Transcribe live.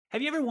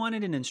Have you ever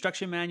wanted an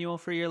instruction manual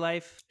for your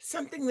life?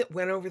 Something that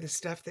went over the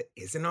stuff that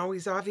isn't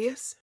always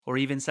obvious? Or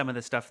even some of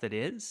the stuff that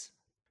is?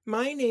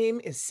 My name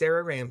is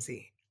Sarah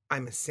Ramsey.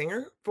 I'm a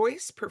singer,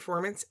 voice,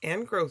 performance,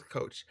 and growth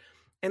coach,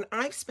 and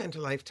I've spent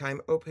a lifetime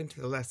open to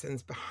the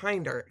lessons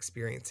behind our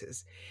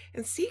experiences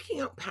and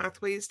seeking out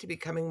pathways to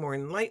becoming more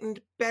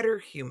enlightened, better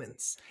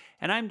humans.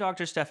 And I'm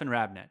Dr. Stefan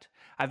Rabnett.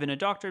 I've been a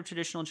doctor of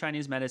traditional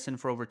Chinese medicine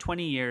for over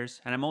 20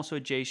 years, and I'm also a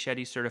Jay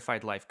Shetty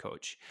certified life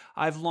coach.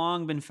 I've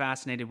long been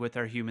fascinated with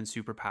our human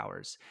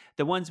superpowers,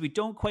 the ones we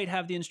don't quite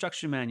have the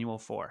instruction manual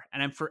for,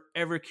 and I'm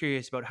forever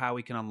curious about how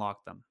we can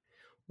unlock them.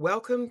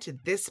 Welcome to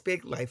This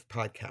Big Life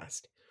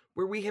podcast,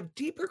 where we have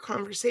deeper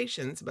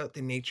conversations about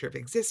the nature of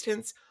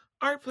existence,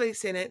 our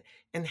place in it,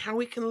 and how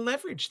we can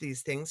leverage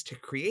these things to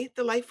create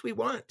the life we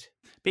want.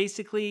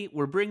 Basically,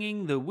 we're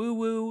bringing the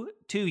woo-woo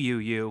to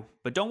you,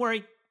 but don't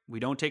worry, we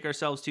don't take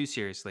ourselves too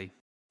seriously.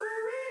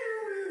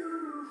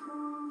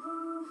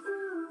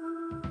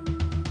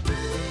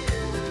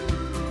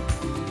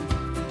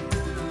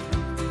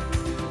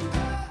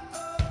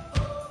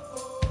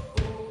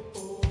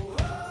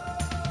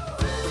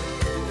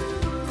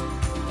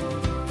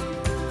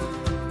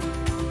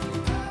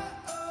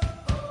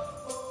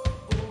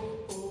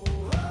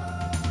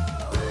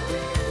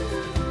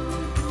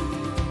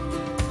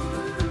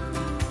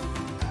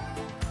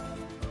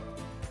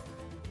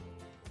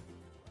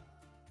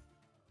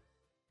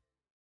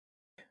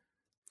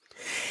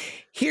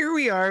 Here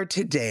we are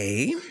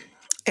today,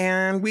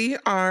 and we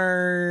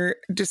are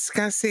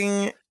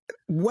discussing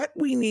what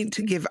we need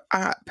to give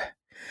up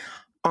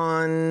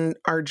on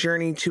our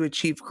journey to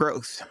achieve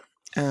growth.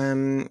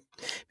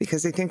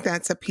 Because I think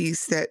that's a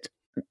piece that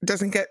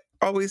doesn't get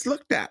always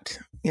looked at.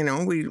 You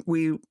know,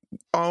 we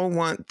all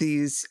want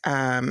these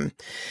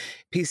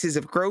pieces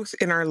of growth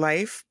in our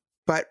life,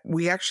 but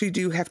we actually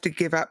do have to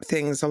give up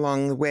things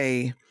along the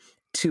way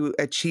to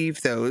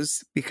achieve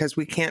those, because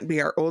we can't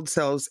be our old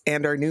selves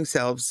and our new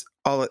selves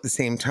all at the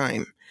same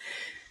time.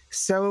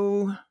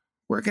 So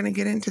we're going to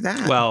get into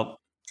that. Well,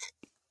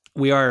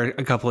 we are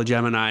a couple of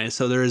Geminis,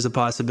 so there is a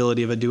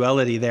possibility of a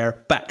duality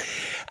there. But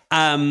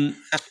when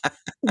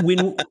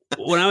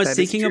I was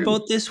thinking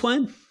about this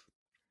one,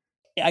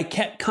 I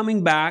kept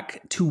coming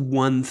back to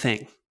one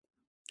thing,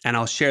 and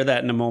I'll share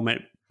that in a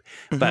moment.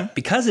 Mm-hmm. But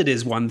because it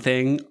is one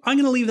thing, I'm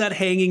going to leave that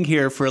hanging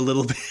here for a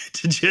little bit,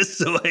 just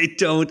so I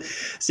don't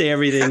say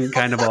everything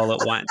kind of all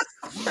at once.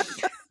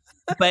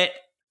 But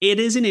it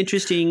is an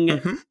interesting,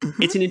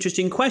 it's an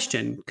interesting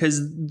question,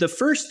 because the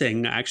first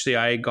thing actually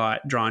I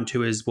got drawn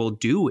to is, well,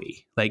 do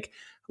we? Like,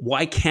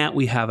 why can't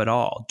we have it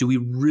all? Do we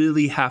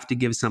really have to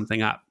give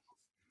something up?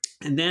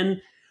 And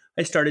then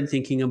I started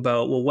thinking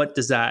about, well, what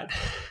does that,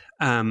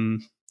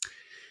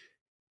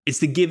 it's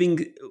the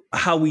giving,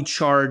 how we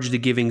charge the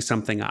giving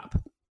something up.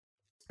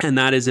 And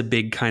that is a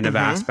big kind of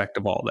aspect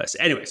of all this.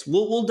 Anyways,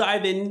 we'll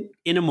dive in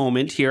a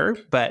moment here.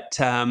 But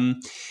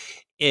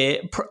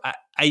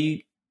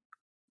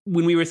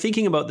when we were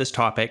thinking about this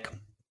topic,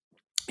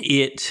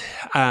 it's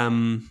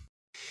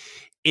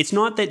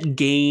not that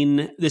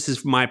gain. This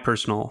is my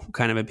personal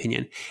kind of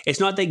opinion. It's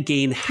not that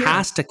gain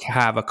has to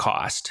have a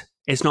cost.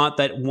 It's not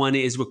that one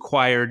is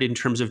required in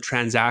terms of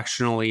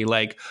transactionally,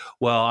 like,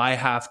 well, I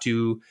have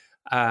to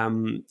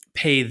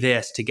pay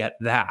this to get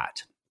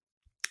that.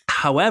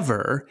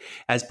 However,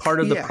 as part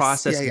of the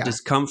process of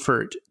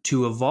discomfort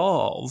to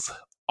evolve,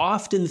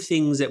 often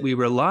things that we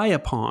rely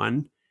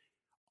upon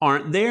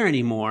aren't there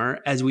anymore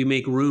as we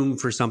make room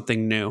for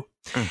something new.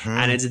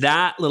 And it's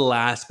that little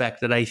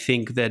aspect that I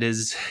think that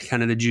is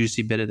kind of the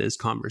juicy bit of this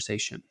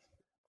conversation.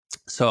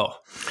 So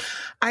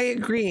I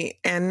agree.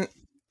 And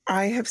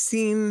I have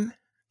seen,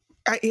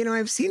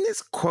 I've seen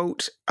this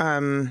quote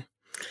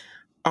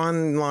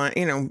online,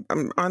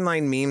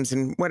 online memes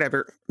and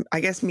whatever. I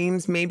guess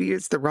memes maybe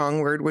is the wrong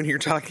word when you're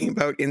talking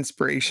about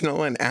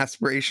inspirational and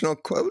aspirational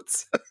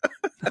quotes,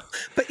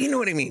 but you know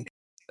what I mean.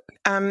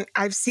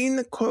 I've seen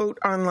the quote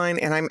online,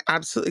 and I'm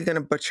absolutely going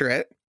to butcher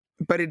it,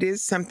 but it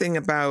is something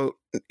about,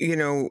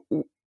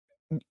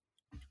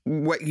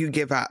 what you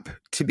give up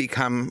to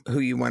become who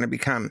you want to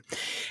become.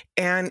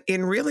 And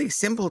in really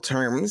simple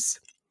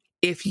terms,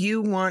 if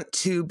you want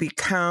to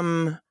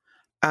become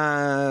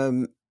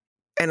an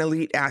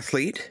elite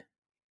athlete,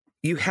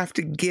 you have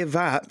to give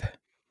up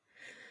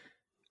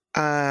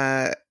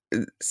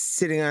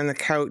sitting on the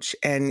couch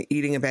and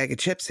eating a bag of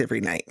chips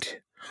every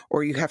night,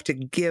 or you have to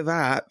give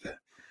up.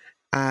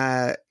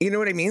 You know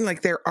what I mean?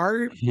 Like, there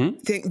are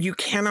things you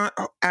cannot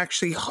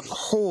actually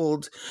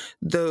hold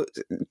the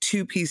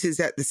two pieces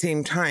at the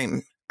same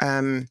time.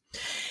 And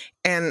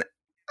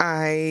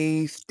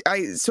I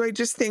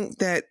just think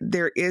that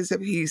there is a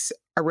piece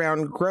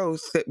around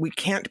growth that we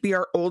can't be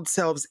our old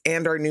selves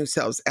and our new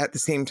selves at the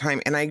same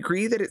time. And I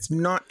agree that it's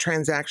not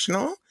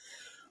transactional,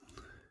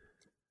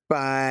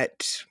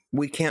 but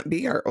we can't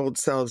be our old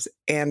selves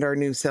and our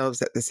new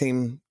selves at the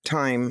same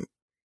time.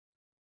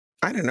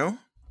 I don't know.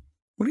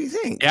 What do you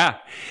think? Yeah,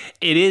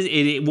 it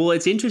is. Well,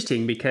 it's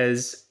interesting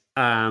because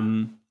as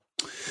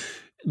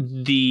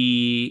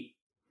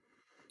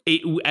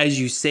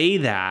you say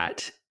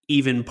that,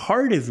 even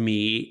part of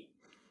me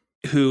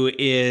who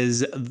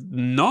is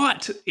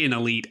not an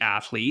elite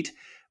athlete,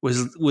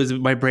 was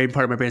my brain,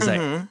 part of my brain is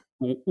like,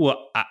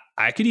 well,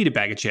 I could eat a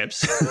bag of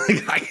chips.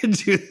 Like, I could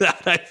do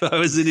that if I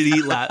was an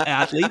elite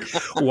athlete.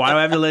 Why do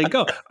I have to let it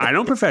go? I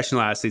know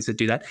professional athletes that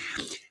do that.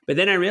 But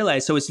then I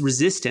realized, so it's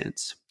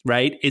resistance,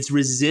 right? It's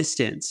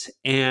resistance.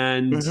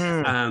 And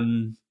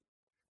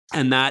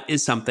that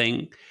is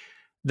something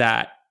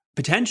that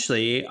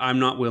potentially I'm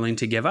not willing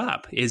to give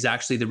up, is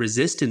actually the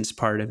resistance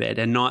part of it,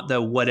 and not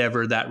the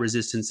whatever that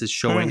resistance is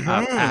showing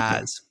up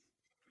as.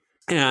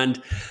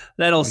 And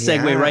that'll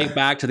segue right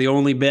back to the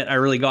only bit I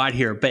really got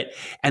here.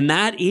 And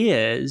that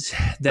is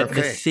that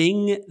the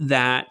thing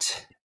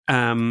that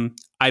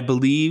I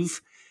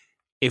believe,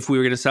 if we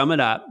were going to sum it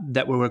up,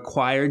 that we're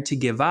required to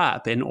give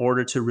up in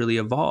order to really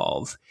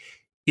evolve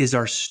is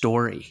our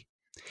story.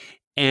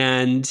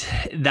 And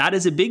that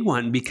is a big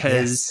one,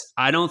 because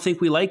I don't think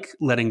we like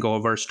letting go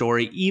of our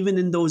story, even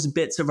in those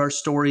bits of our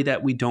story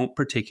that we don't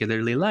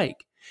particularly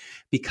like,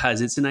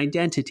 because it's an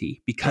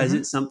identity, because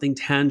it's something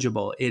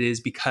tangible. It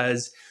is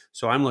because,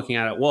 so I'm looking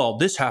at it, well,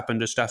 this happened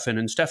to Stefan,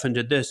 and Stefan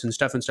did this, and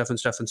Stefan,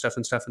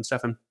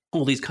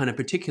 all these kind of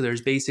particulars,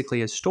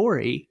 basically a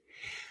story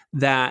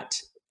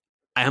that,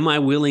 am I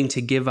willing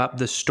to give up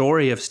the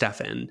story of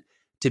Stefan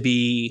to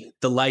be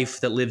the life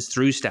that lives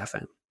through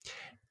Stefan?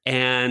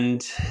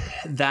 And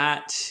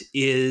that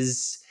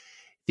is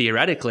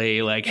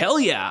theoretically like, hell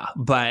yeah.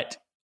 But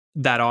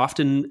that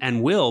often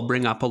and will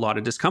bring up a lot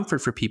of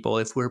discomfort for people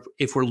if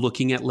we're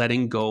looking at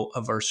letting go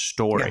of our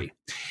story.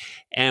 Yeah.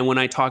 And when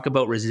I talk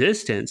about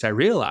resistance, I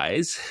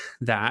realize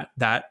that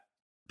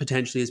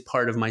potentially is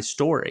part of my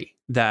story,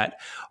 that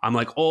I'm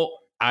like,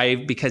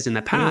 because in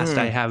the past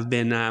I have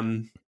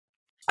been,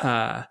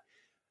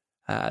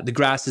 the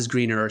grass is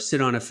greener, or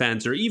sit on a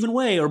fence, or even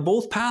way, or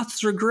both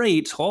paths are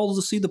great. All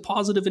to see the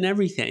positive in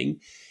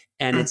everything.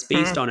 And it's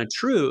based on a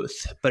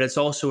truth, but it's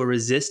also a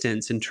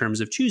resistance in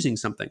terms of choosing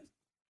something.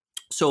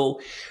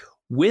 So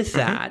with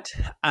that,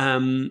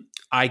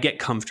 I get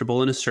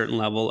comfortable in a certain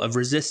level of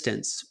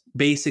resistance,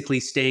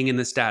 basically staying in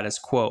the status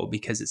quo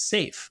because it's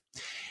safe.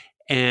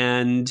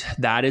 And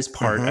that is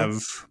part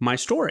of my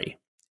story.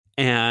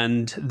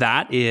 And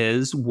that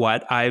is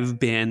what I've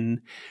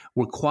been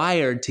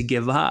required to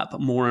give up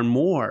more and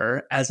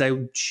more as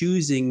I'm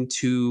choosing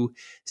to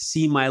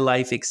see my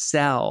life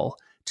excel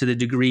to the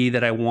degree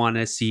that I want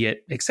to see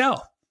it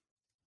excel.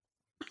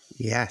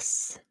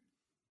 Yes.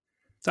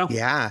 So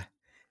yeah,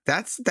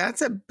 that's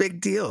a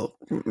big deal.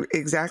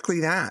 Exactly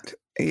that.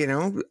 You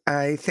know,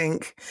 I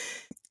think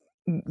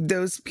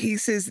those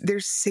pieces,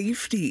 there's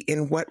safety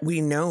in what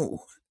we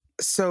know.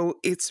 So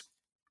it's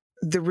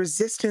the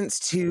resistance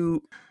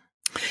to,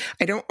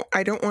 I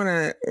don't want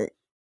to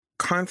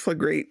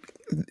conflagrate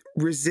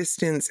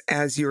resistance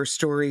as your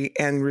story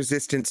and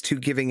resistance to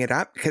giving it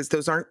up, because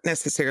those aren't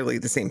necessarily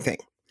the same thing.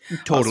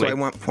 Totally. Also, I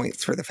want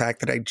points for the fact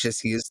that I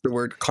just used the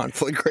word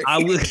conflagrate.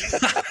 I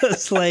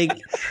was like,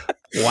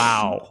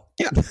 wow.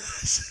 Yeah.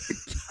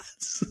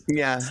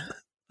 Yeah.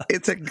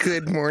 It's a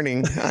good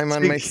morning. I'm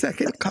on my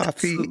second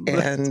coffee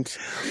and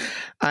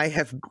I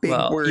have big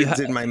words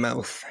in my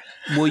mouth.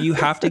 Well, you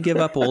have to give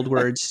up old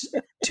words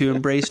to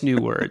embrace new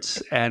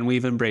words. And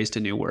we've embraced a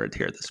new word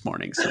here this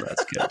morning. So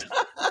that's good.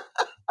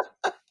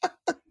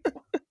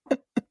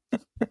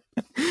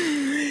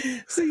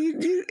 So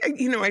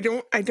you know, I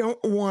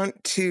don't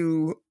want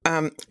to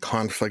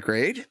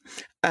conflagrate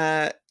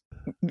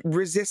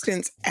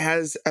resistance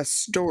as a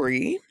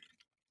story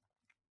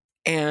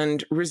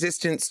and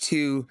resistance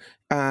to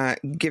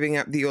giving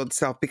up the old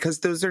self, because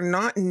those are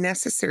not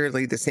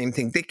necessarily the same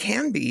thing. They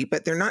can be,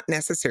 but they're not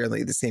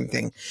necessarily the same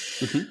thing.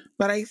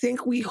 But I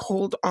think we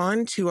hold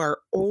on to our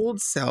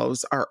old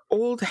selves, our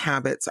old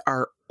habits,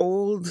 our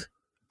old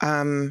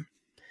the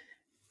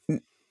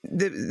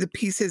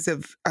pieces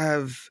of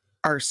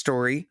our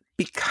story,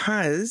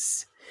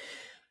 because,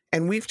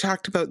 and we've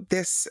talked about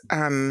this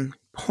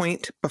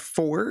point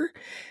before,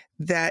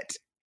 that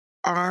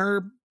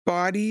our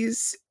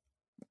bodies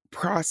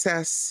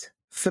process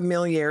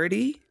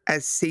familiarity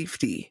as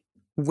safety,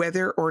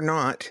 whether or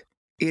not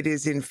it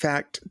is in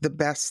fact the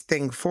best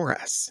thing for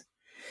us.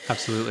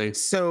 Absolutely.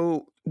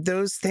 So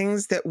those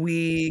things that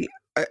we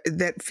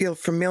that feel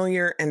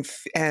familiar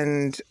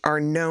and are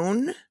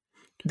known,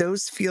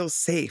 those feel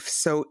safe.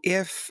 So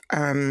if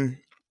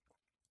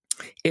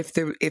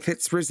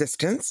it's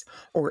resistance,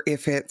 or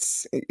if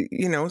it's,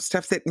 you know,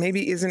 stuff that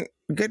maybe isn't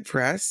good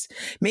for us,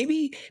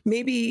 maybe,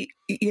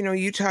 you know,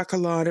 you talk a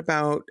lot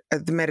about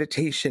the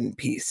meditation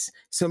piece.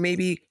 So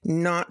maybe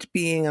not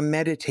being a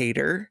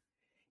meditator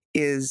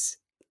is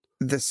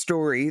the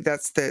story.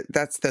 That's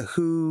the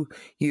who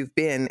you've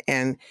been,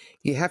 and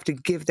you have to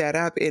give that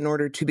up in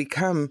order to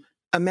become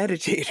a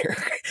meditator.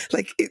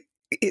 Like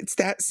it's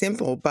that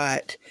simple,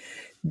 but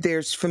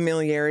there's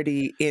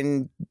familiarity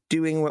in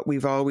doing what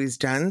we've always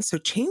done. So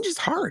change is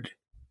hard.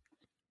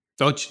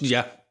 Oh,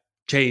 yeah.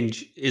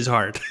 Change is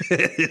hard.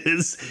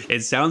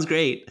 It sounds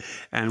great.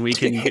 And we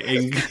can...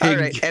 All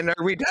right. And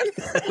are we done?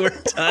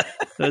 We're done.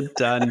 We're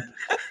done.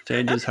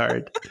 Change is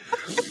hard.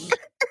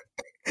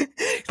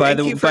 By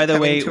the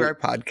way, to our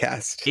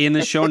podcast. In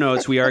the show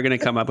notes, we are going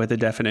to come up with a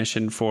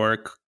definition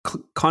for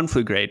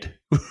conflagrate.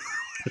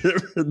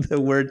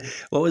 The word,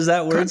 what was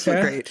that word,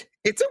 Sarah?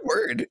 It's a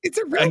word. It's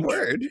a real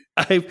word.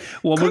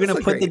 We're going to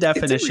put the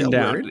definition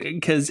down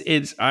because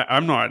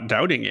I'm not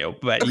doubting you,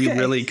 but you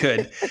really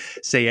could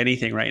say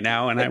anything right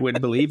now and I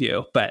would believe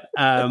you. But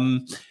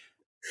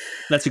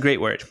that's a great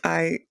word.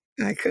 I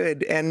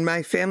could. And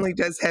my family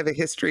does have a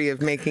history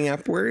of making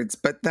up words,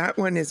 but that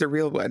one is a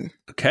real one.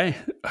 Okay.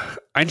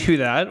 I knew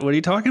that. What are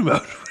you talking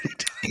about?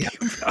 Yeah.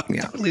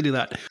 Totally do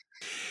that.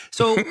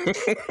 So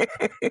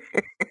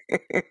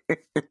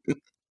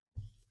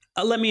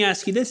let me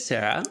ask you this,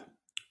 Sarah.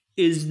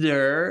 Is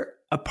there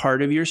a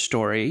part of your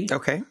story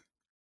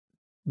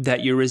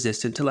that you're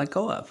resistant to let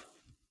go of?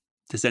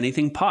 Does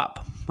anything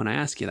pop when I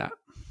ask you that?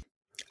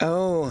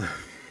 Oh,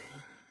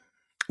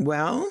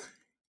 well,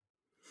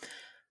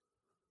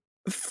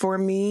 for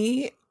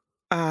me,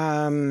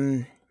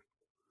 I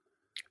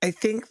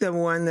think the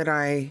one that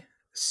I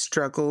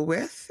struggle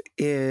with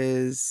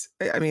is,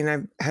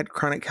 I've had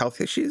chronic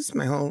health issues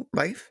my whole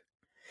life.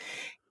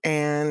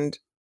 And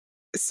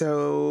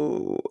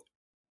so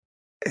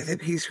the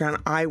piece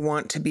around I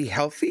want to be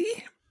healthy,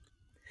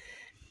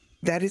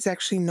 that is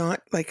actually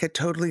not like a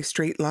totally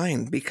straight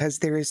line because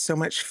there is so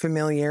much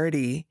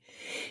familiarity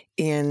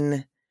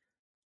in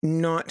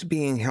not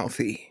being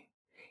healthy.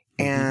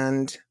 Mm-hmm.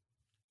 And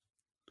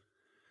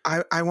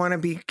I want to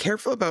be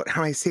careful about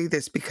how I say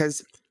this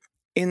because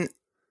I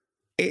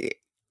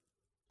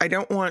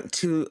don't want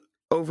to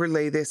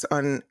overlay this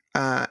on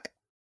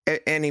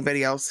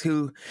anybody else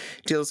who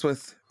deals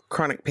with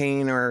chronic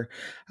pain or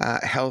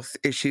health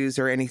issues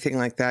or anything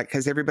like that,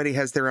 because everybody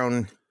has their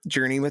own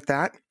journey with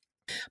that.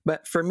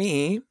 But for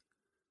me,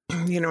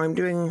 I'm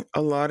doing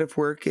a lot of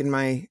work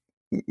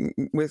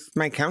with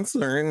my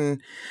counselor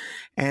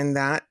and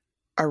that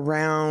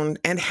around,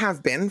 and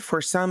have been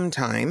for some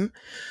time.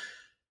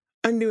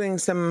 I'm doing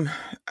some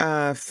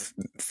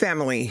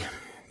family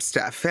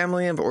stuff,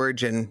 family of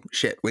origin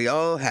shit. We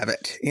all have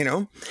it,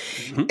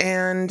 mm-hmm.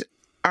 And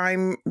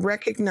I'm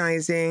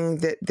recognizing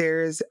that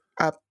there's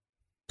a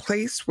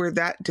place where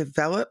that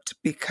developed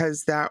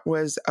because that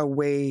was a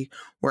way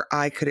where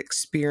I could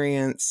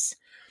experience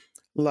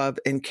love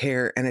and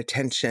care and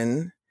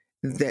attention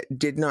that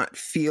did not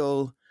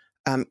feel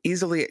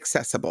easily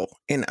accessible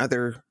in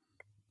other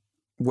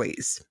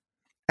ways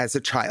as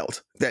a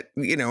child that,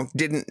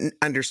 didn't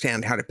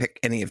understand how to pick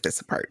any of this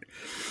apart.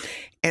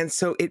 And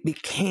so it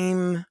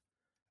became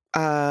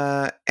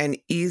an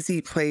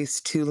easy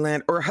place to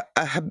land, or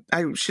I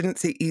shouldn't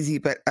say easy,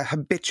 but a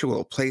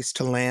habitual place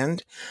to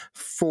land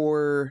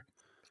for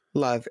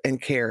love and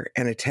care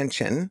and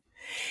attention.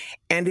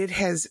 And it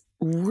has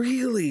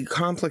really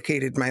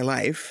complicated my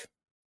life.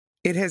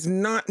 It has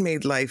not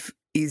made life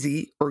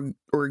easy or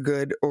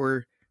good,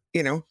 or,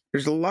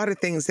 there's a lot of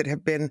things that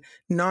have been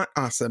not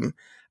awesome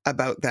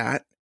about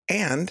that.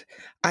 And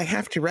I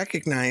have to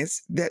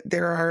recognize that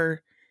there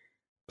are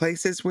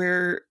places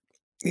where,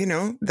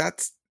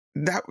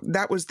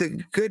 that was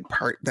the good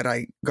part that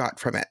I got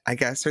from it, I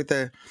guess,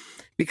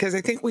 because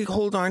I think we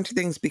hold on to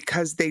things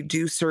because they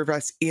do serve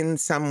us in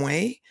some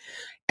way.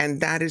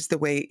 And that is the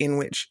way in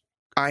which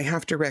I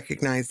have to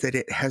recognize that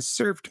it has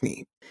served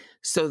me.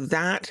 So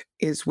that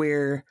is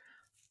where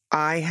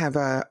I have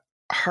a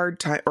hard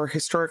time, or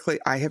historically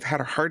I have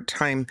had a hard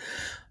time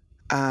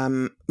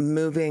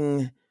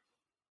moving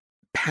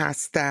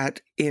past that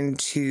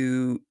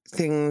into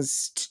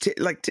things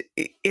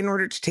in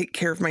order to take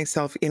care of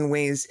myself in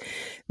ways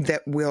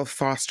that will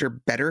foster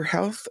better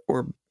health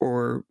or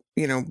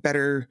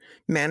better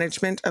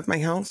management of my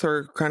health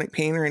or chronic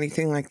pain or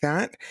anything like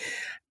that.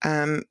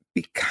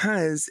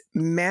 Because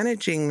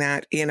managing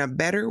that in a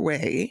better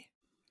way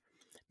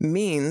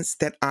means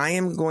that I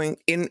am going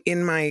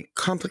in my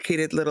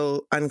complicated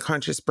little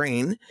unconscious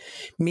brain,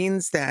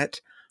 means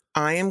that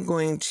I am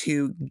going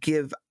to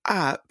give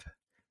up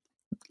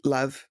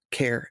love,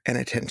 care, and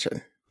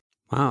attention.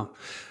 Wow.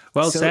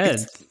 Well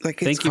said.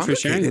 Thank you for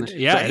sharing that.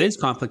 Yeah, right? It is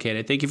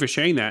complicated. Thank you for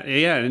sharing that.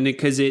 Yeah, and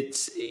because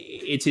it's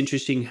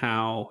interesting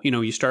how,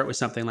 you start with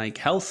something like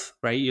health,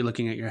 right? You're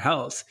looking at your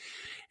health.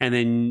 And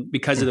then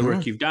because of the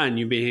work you've done,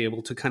 you'll be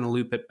able to kind of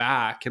loop it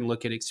back and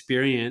look at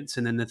experience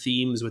and then the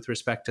themes with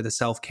respect to the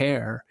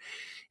self-care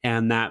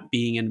and that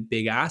being a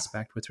big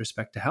aspect with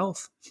respect to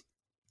health.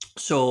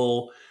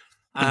 So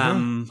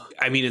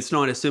it's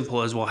not as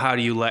simple as, well, how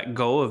do you let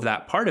go of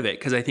that part of it?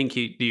 Because I think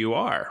you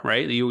are,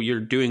 right?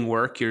 You're doing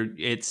work.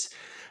 It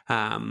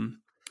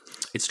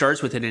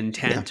starts with an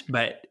intent,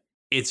 but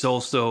it's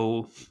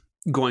also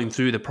going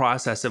through the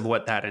process of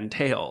what that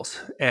entails.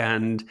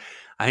 And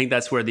I think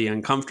that's where the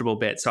uncomfortable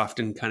bits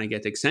often kind of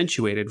get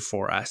accentuated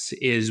for us,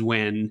 is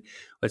when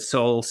it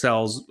all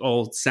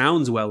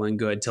sounds well and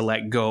good to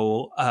let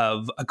go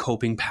of a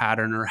coping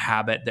pattern or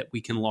habit that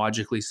we can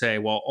logically say,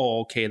 well,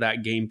 okay,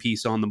 that game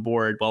piece on the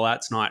board, well,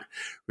 that's not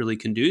really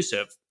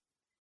conducive.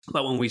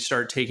 But when we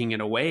start taking it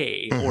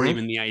away, or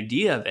even the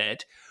idea of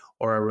it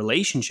or a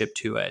relationship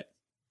to it,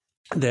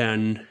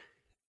 then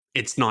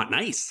it's not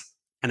nice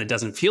and it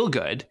doesn't feel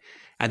good.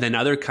 And then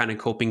other kind of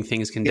coping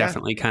things can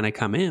definitely kind of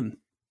come in.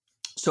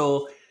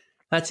 So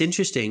that's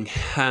interesting.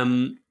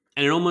 And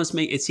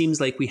it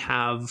seems like we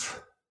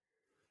have,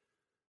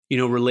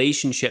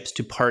 relationships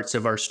to parts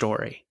of our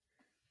story.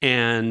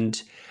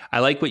 And I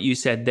like what you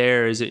said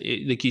there is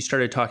like you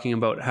started talking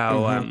about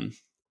how,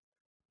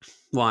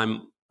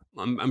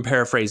 I'm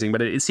paraphrasing,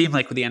 but it seemed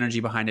like with the energy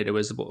behind it, it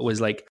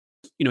was like,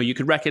 you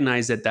could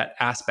recognize that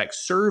aspect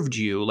served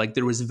you, like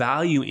there was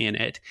value in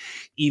it,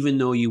 even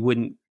though you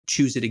wouldn't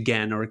choose it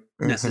again or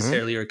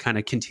necessarily, or kind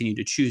of continue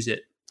to choose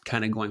it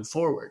kind of going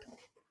forward.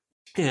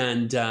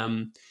 And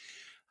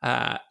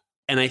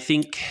I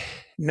think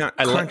not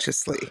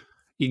consciously.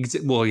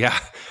 Well, yeah.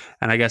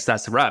 And I guess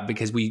that's the rub,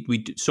 because we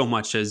do so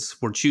much as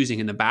we're choosing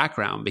in the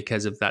background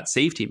because of that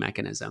safety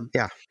mechanism.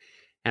 Yeah.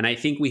 And I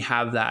think we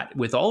have that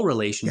with all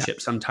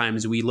relationships.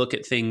 Sometimes we look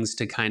at things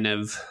to kind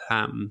of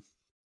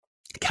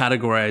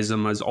categorize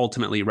them as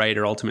ultimately right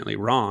or ultimately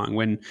wrong,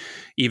 when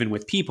even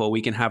with people,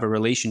 we can have a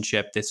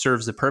relationship that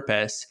serves the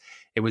purpose.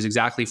 It was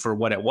exactly for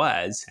what it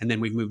was. And then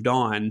we've moved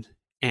on,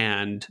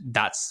 and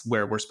that's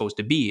where we're supposed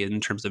to be in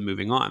terms of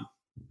moving on.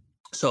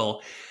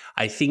 So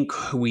I think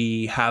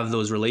we have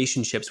those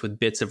relationships with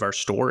bits of our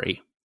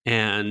story,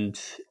 and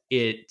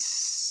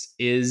it's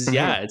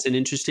an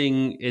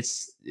interesting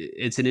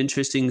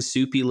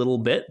soupy little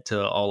bit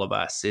to all of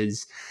us,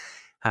 is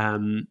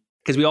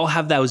because we all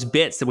have those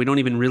bits that we don't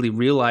even really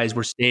realize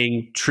we're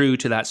staying true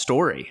to that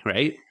story,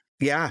 right?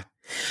 Yeah.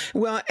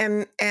 Well,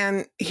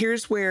 and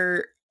here's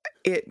where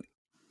it,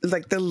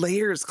 like, the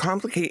layers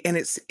complicate, and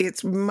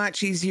it's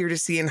much easier to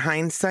see in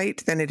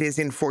hindsight than it is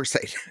in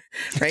foresight,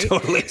 right?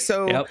 Totally.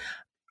 So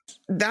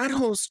that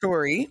whole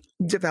story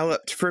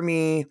developed for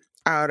me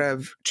out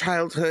of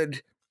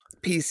childhood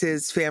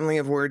pieces, family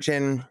of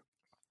origin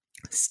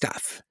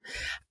stuff.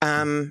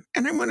 And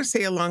I want to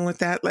say along with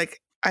that,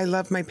 like, I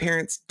love my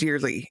parents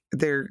dearly.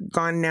 They're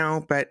gone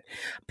now, but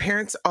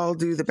parents all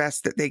do the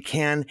best that they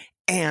can,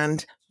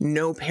 and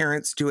no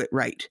parents do it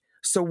right.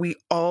 So we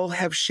all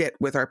have shit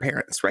with our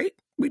parents, right?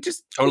 We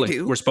just totally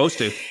do. We're supposed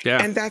to.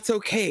 Yeah. And that's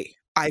okay.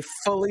 I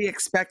fully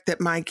expect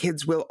that my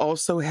kids will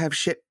also have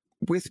shit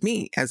with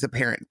me as a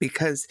parent,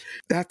 because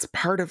that's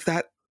part of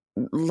that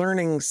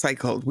learning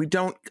cycle. We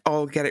don't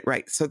all get it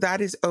right. So that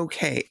is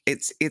okay.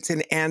 It's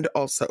an and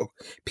also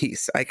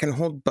piece. I can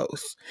hold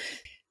both.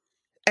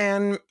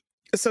 And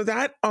so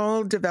that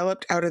all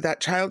developed out of that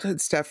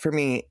childhood stuff for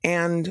me.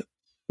 And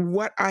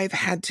what I've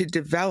had to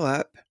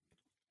develop,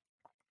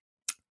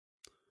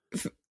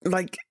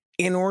 like,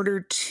 in order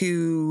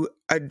to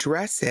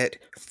address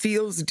it,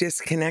 feels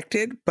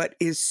disconnected, but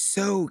is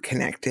so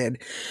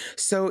connected.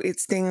 So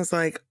it's things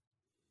like,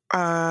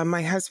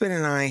 my husband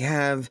and I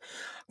have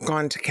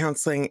gone to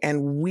counseling,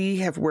 and we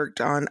have worked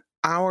on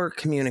our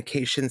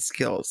communication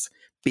skills,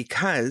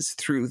 because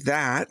through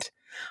that,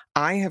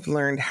 I have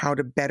learned how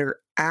to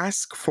better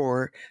ask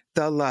for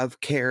the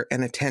love, care,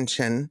 and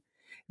attention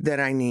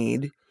that I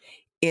need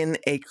in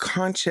a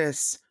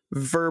conscious,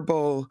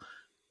 verbal,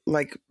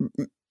 like,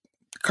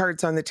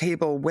 cards on the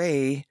table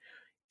way,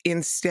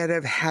 instead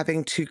of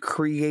having to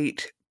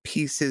create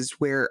pieces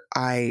where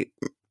I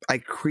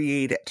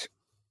create it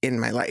in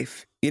my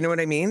life. You know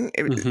what I mean?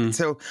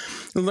 So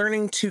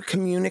learning to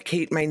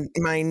communicate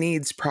my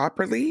needs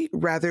properly,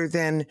 rather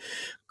than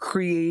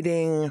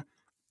creating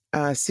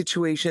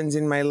situations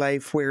in my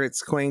life where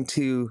it's going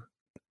to,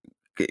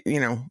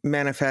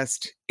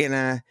 manifest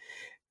in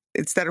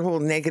it's that whole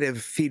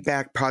negative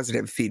feedback,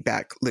 positive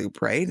feedback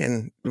loop, right?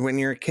 And when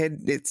you're a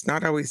kid, it's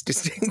not always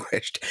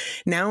distinguished.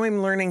 Now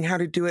I'm learning how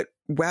to do it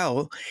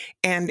well.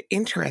 And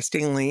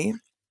interestingly,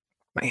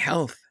 my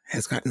health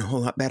has gotten a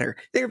whole lot better.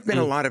 There have been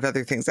a lot of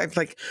other things. I've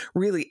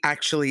really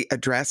actually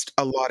addressed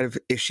a lot of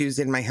issues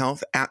in my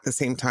health at the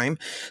same time.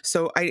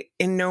 So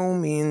in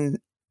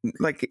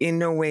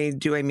no way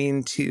do I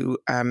mean to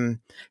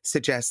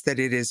suggest that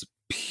it is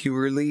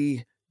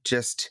purely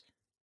just,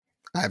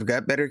 I've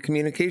got better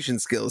communication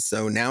skills,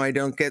 so now I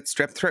don't get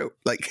strep throat.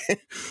 Like,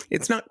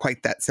 it's not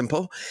quite that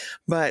simple,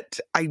 but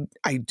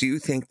I do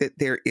think that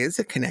there is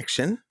a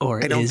connection.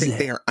 Or I don't think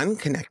they are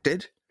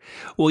unconnected.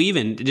 Well,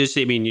 even just,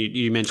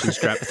 you mentioned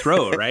strep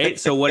throat, right?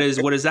 So what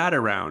is that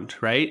around,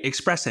 right?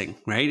 Expressing,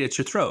 right? It's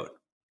your throat,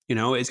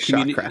 it's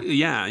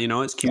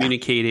it's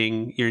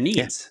communicating your needs.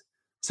 Yeah.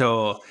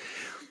 So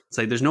it's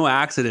like, there's no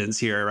accidents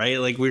here, right?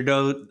 Like,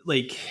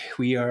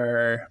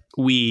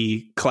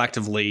 we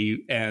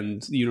collectively,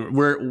 and,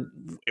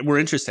 we're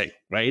interesting,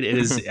 right? It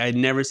is, it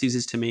never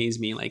ceases to amaze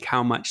me, like,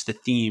 how much the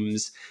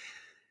themes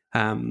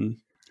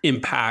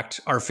impact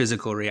our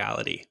physical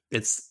reality.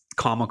 It's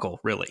comical,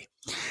 really.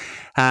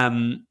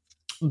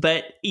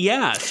 But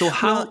yeah, so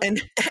how,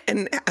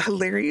 and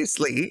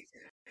hilariously,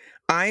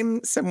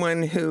 I'm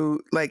someone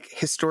who,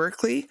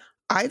 historically,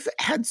 I've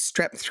had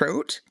strep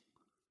throat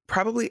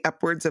probably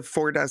upwards of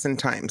 4 dozen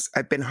times.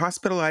 I've been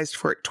hospitalized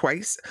for it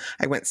twice.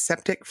 I went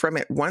septic from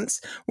it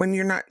once. When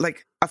you're not,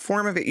 a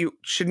form of it, you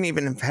shouldn't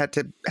even have had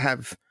to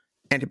have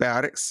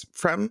antibiotics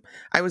from.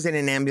 I was in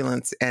an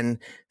ambulance and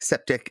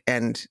septic,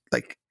 and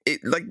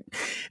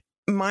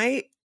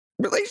my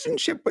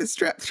relationship with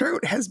strep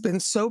throat has been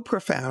so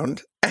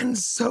profound and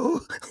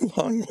so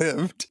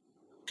long-lived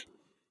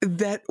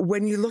that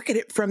when you look at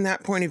it from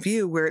that point of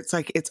view, where it's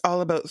like it's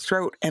all about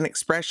throat and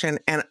expression,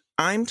 and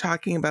I'm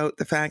talking about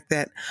the fact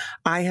that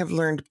I have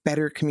learned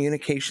better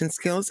communication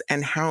skills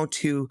and how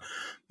to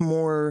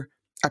more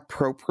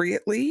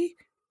appropriately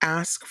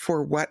ask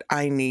for what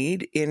I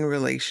need in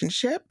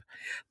relationship.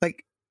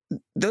 Like,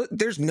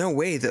 there's no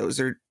way those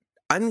are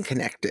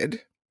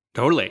unconnected.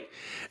 Totally.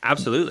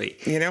 Absolutely.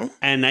 You know?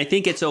 And I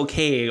think it's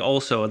okay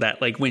also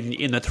that like when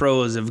in the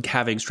throes of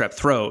having strep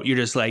throat, you're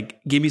just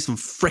like, give me some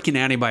freaking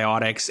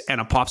antibiotics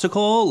and a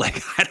popsicle.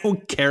 Like, I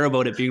don't care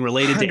about it being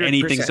related 100%. To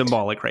anything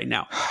symbolic right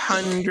now.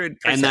 100%.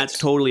 And that's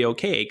totally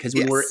okay. Because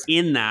when we're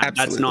in that,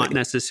 absolutely. That's not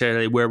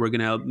necessarily where we're going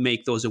to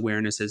make those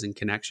awarenesses and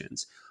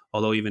connections.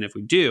 Although even if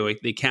we do,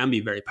 they can be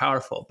very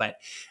powerful. But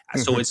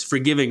so it's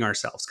forgiving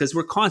ourselves because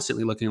we're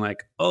constantly looking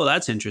like, oh,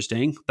 that's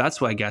interesting.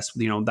 That's why I guess,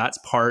 that's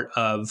part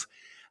of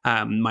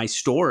my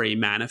story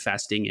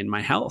manifesting in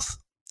my health.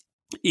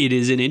 It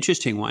is an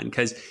interesting one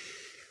because,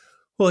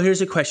 well,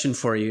 here's a question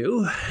for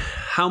you.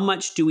 How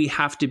much do we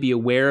have to be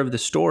aware of the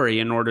story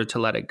in order to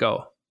let it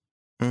go?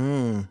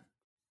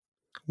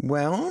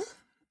 Well,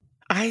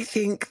 I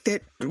think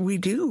that we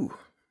do.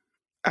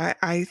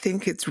 I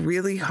think it's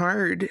really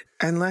hard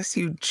unless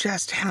you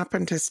just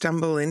happen to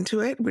stumble into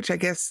it, which I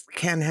guess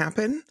can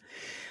happen.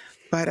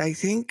 But I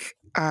think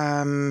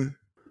I'm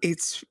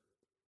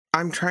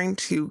trying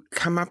to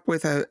come up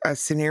with a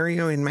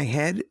scenario in my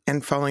head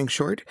and falling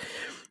short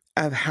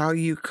of how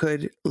you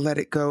could let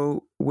it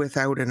go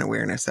without an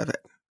awareness of it.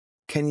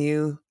 Can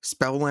you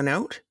spell one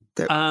out?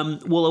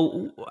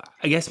 Well,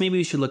 I guess maybe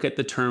we should look at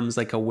the terms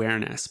like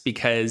awareness,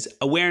 because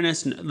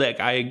awareness,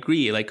 like I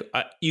agree, like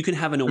you can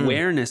have an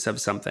awareness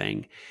of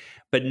something,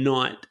 but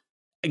not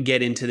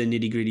get into the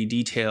nitty gritty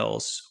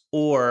details,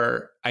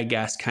 or I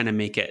guess kind of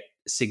make it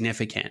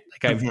significant.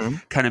 Like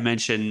I've kind of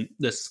mentioned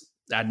this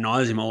ad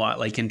nauseum a lot,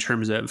 like in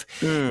terms of,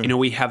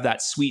 we have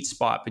that sweet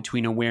spot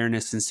between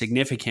awareness and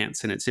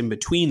significance, and it's in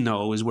between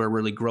those where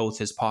really growth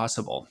is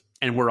possible.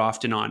 And we're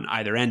often on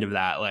either end of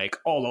that, like,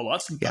 oh, no,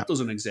 that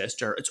doesn't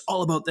exist, or it's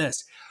all about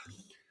this.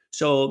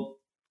 So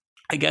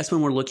I guess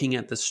when we're looking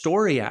at the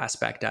story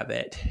aspect of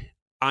it,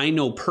 I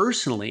know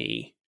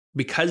personally,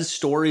 because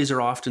stories are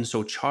often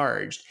so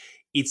charged,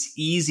 it's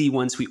easy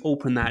once we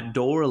open that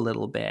door a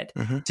little bit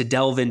to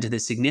delve into the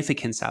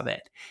significance of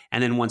it.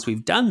 And then once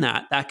we've done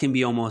that, that can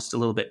be almost a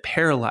little bit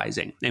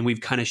paralyzing. And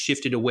we've kind of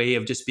shifted away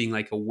of just being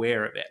like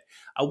aware of it.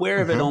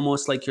 Aware of it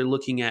almost like you're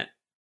looking at,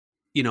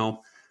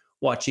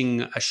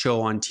 watching a show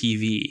on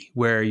TV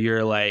where you're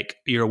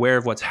aware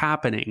of what's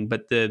happening,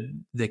 but the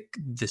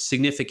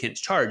significance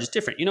charge is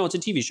different. It's a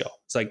TV show.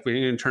 It's like we're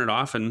going to turn it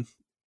off and,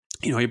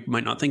 you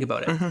might not think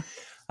about it.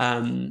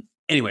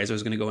 Anyways, I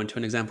was going to go into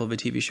an example of a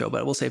TV show,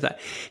 but we'll save that.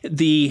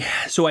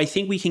 So I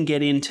think we can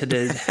get into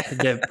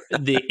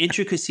the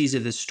intricacies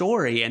of the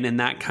story, and then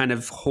that kind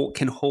of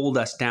can hold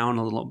us down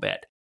a little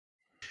bit.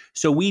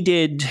 So we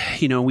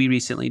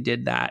recently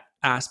did that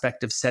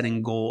aspect of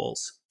setting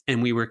goals.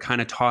 And we were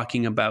kind of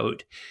talking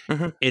about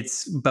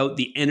it's about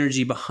the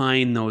energy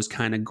behind those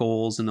kind of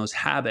goals and those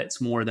habits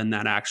more than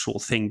that actual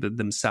thing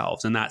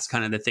themselves. And that's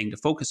kind of the thing to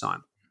focus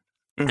on.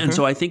 And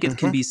so I think it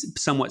can be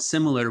somewhat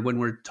similar when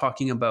we're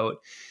talking about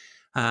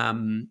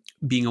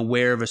being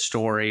aware of a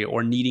story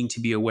or needing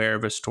to be aware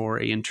of a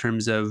story in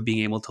terms of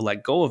being able to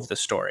let go of the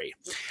story.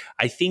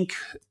 I think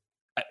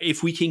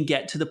if we can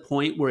get to the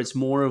point where it's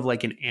more of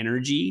like an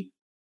energy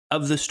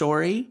of the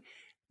story,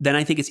 then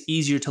I think it's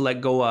easier to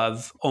let go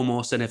of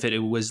almost than if it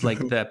was like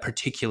the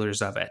particulars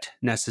of it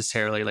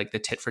necessarily, like the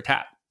tit for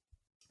tat.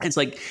 It's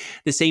like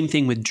the same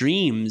thing with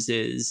dreams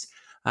is,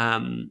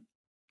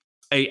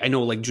 I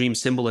know like dream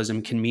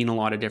symbolism can mean a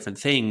lot of different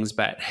things,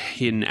 but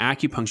in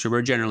acupuncture,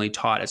 we're generally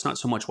taught it's not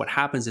so much what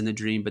happens in the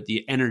dream, but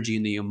the energy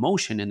and the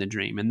emotion in the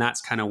dream. And that's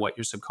kind of what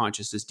your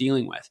subconscious is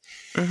dealing with.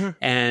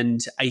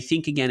 And I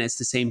think, again, it's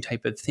the same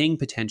type of thing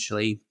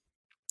potentially,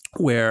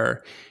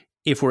 where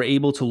if we're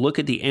able to look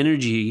at the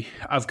energy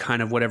of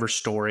kind of whatever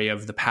story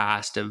of the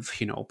past of,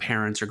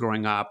 parents or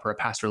growing up or a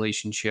past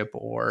relationship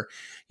or,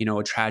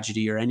 a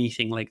tragedy or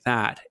anything like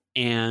that,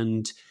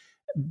 and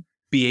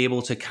be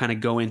able to kind of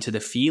go into the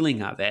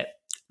feeling of it,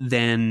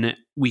 then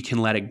we can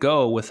let it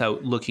go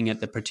without looking at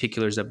the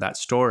particulars of that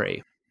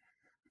story.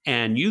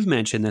 And you've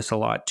mentioned this a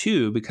lot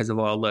too, because of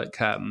all the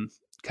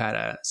kind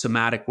of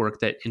somatic work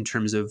that in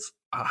terms of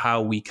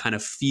how we kind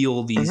of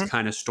feel these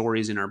kind of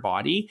stories in our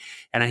body.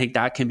 And I think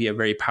that can be a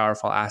very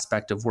powerful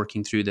aspect of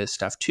working through this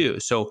stuff too.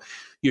 So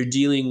you're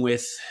dealing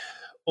with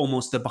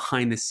almost the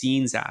behind the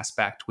scenes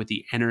aspect with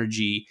the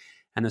energy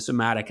and the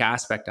somatic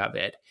aspect of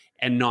it,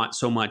 and not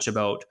so much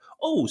about,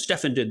 oh,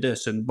 Stefan did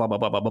this and blah, blah,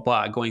 blah, blah, blah,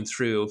 blah, going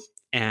through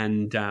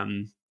and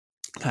kind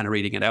of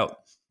reading it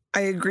out.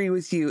 I agree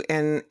with you.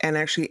 And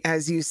actually,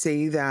 as you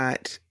say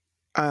that,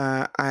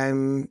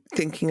 I'm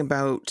thinking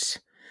about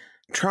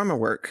trauma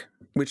work,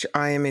 which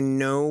I am in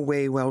no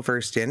way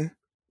well-versed in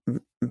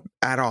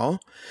at all.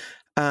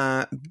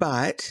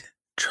 But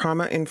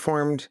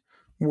trauma-informed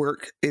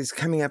work is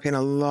coming up in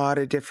a lot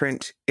of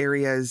different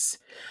areas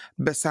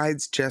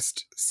besides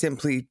just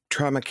simply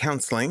trauma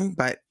counseling,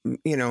 but,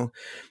 a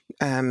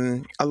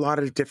lot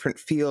of different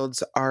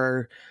fields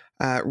are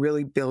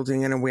really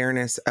building an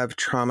awareness of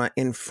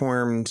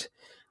trauma-informed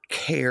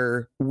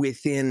care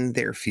within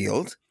their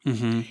field.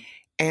 Mm-hmm.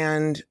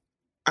 And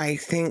I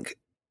think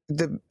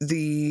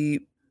the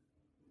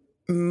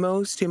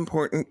most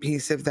important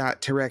piece of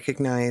that to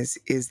recognize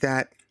is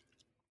that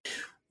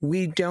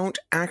we don't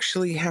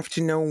actually have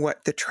to know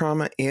what the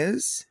trauma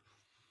is.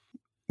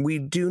 We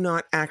do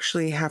not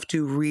actually have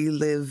to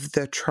relive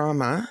the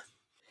trauma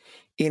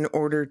in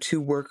order to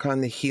work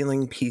on the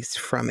healing piece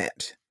from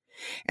it.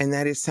 And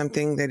that is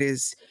something that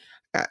is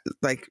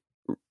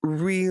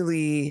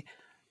really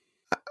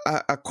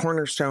a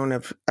cornerstone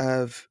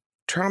of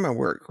trauma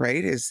work,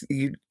 right? Is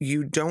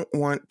you don't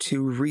want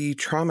to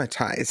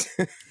re-traumatize.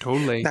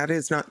 Totally. That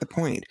is not the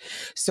point.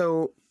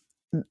 So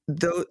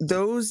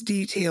those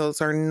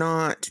details are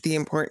not the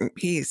important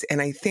piece.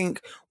 And I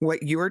think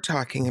what you're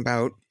talking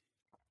about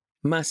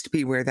must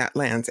be where that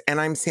lands.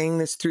 And I'm saying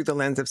this through the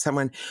lens of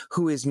someone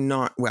who is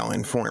not well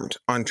informed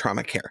on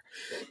trauma care.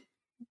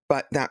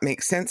 But that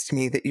makes sense to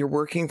me that you're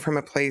working from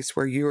a place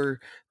where you're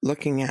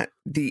looking at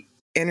the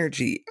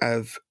energy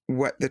of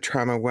what the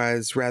trauma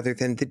was rather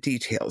than the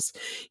details.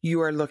 You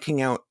are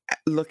looking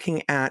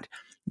at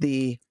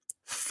the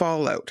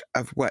fallout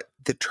of what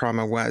the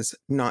trauma was,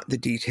 not the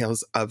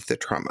details of the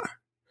trauma.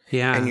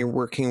 Yeah. And you're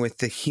working with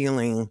the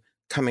healing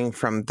coming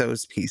from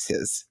those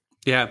pieces.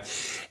 Yeah.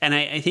 And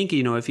I think,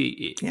 if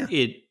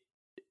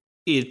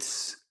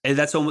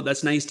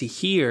that's nice to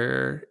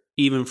hear,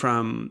 even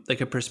from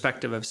like a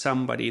perspective of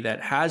somebody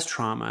that has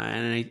trauma,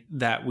 and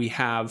that we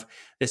have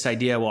this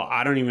idea, well,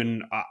 I don't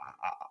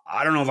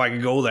know if I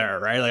could go there,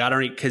 right?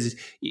 Like because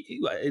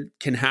it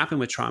can happen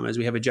with trauma is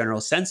we have a general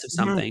sense of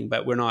something,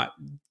 but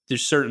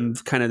there's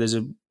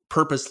a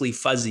purposely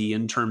fuzzy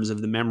in terms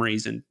of the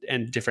memories and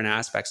different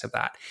aspects of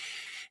that.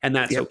 And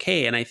that's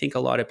okay. And I think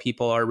a lot of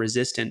people are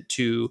resistant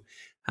to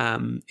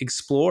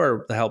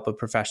explore the help of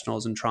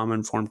professionals in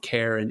trauma-informed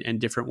care and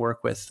different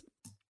work with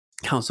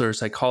counselors,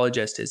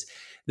 psychologists. Is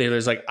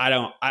there's like, I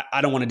don't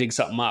want to dig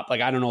something up.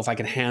 Like, I don't know if I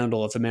can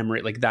handle if a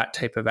memory, like that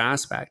type of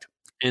aspect.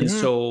 And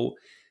so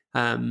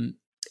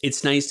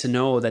it's nice to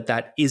know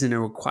that isn't a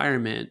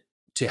requirement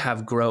to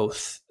have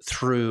growth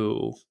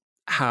through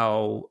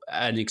how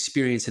an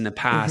experience in the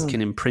past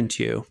can imprint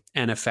you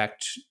and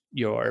affect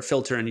your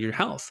filter into your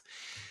health.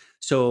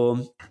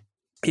 So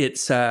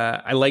it's,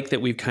 I like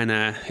that we've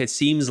it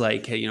seems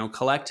like,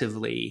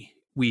 collectively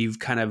we've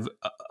kind of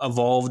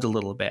evolved a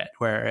little bit.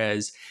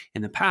 Whereas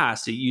in the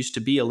past, it used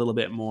to be a little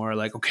bit more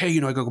like, okay, I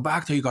gotta go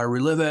back there, you gotta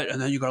relive it, and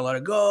then you gotta let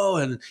it go.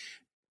 And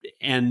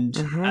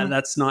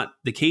that's not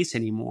the case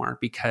anymore,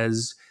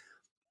 because,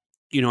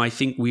 I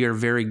think we are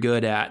very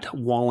good at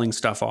walling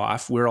stuff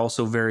off. We're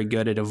also very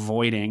good at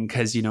avoiding,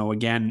 because,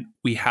 again,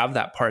 we have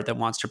that part that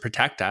wants to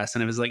protect us.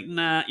 And it was like,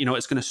 nah,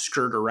 it's going to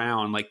skirt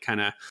around, like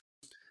kind of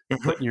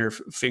putting your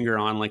finger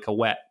on like a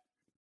wet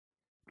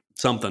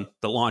something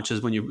that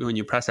launches when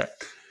you press it.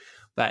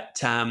 But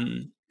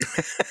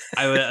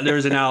there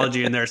was an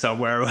analogy in there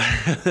somewhere.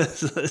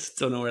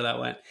 Don't know where that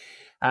went.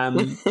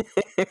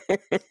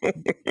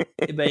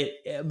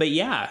 But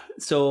yeah,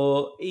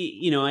 so,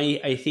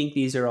 I think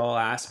these are all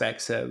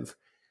aspects of,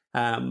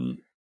 what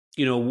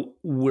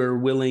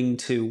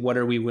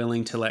are we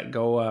willing to let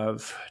go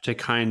of to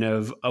kind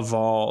of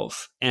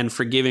evolve, and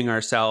forgiving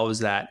ourselves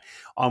that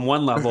on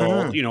one level,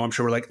 I'm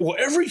sure we're like, well,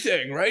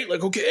 everything, right?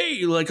 Like,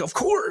 okay, like, of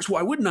course,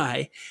 why wouldn't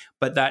I?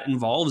 But that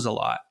involves a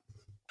lot.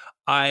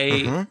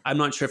 I'm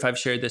not sure if I've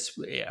shared this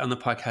on the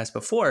podcast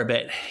before,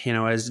 but,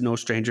 as no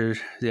stranger,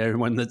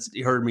 everyone that's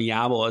heard me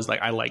yabble is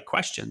like, I like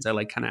questions. I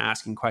like kind of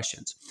asking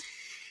questions.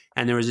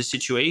 And there was a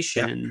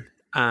situation,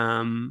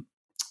 well,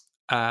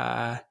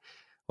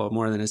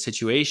 more than a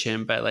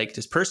situation, but like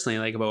just personally,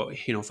 like about,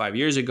 5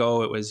 years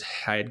ago,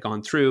 I had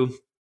gone through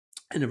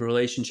end of a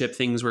relationship,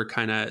 things were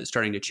kind of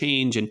starting to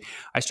change. And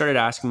I started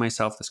asking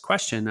myself this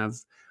question of,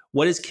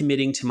 what does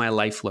committing to my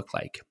life look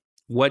like?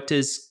 What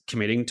does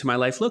committing to my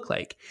life look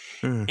like?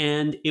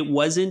 And it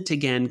wasn't,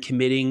 again,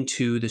 committing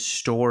to the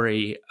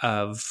story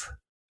of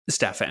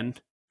Stefan,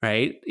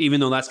 right? Even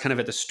though that's kind of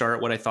at the start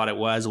what I thought it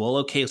was. Well,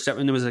 okay,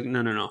 Stefan, it was like,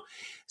 no.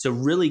 So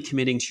really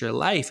committing to your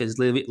life is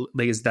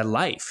the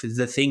life, is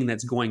the thing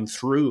that's going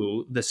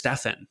through the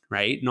Stefan,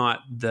 right?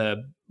 Not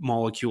the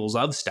molecules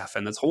of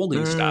Stefan that's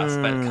holding stuff,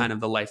 but kind of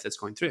the life that's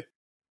going through.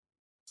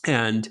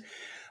 And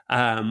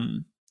I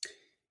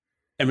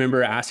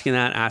remember asking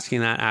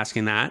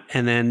that.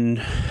 And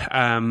then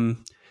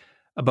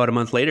about a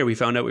month later, we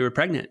found out we were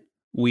pregnant.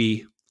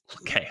 Narrator's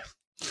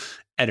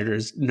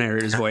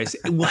voice.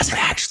 It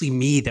wasn't actually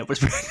me that was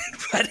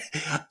pregnant, but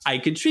I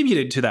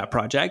contributed to that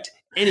project.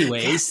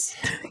 Anyways,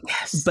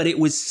 yes. But it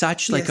was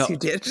such like you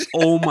did.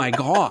 Oh my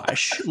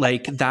gosh,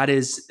 like that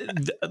is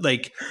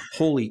like,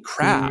 holy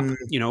crap,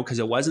 because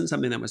it wasn't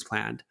something that was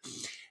planned.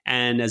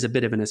 And as a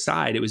bit of an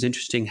aside, it was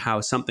interesting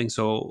how something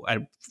so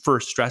at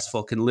first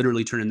stressful can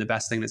literally turn into the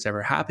best thing that's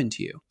ever happened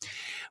to you.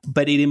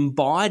 But it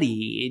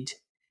embodied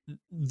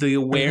the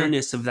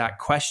awareness of that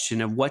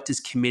question of what does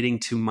committing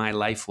to my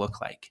life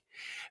look like?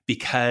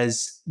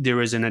 Because there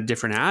was in a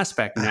different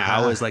aspect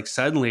now is like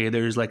suddenly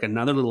there's like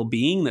another little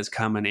being that's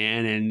coming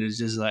in and it's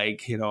just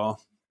like, you're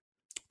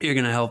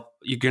going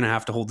to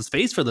have to hold the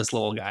space for this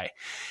little guy.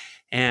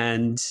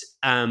 And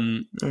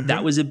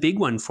that was a big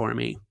one for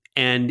me.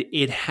 And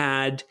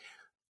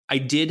I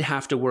did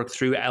have to work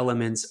through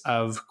elements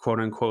of quote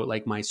unquote,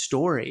 like my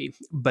story,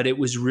 but it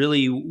was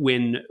really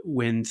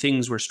when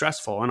things were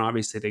stressful, and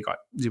obviously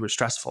they were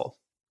stressful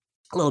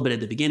a little bit at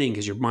the beginning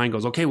because your mind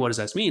goes, okay, what does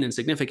this mean? And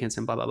significance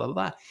and blah, blah,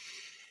 blah,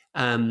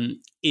 blah,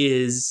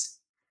 is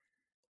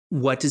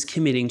what does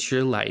committing to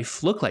your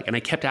life look like? And I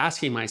kept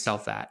asking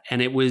myself that.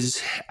 And it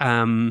was,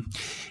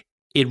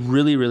 it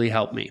really, really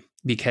helped me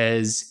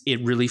because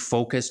it really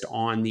focused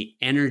on the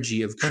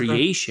energy of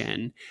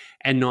creation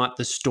and not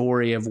the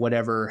story of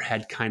whatever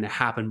had kind of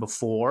happened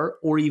before,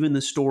 or even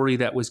the story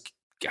that was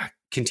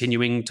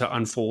continuing to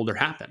unfold or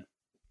happen.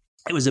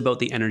 It was about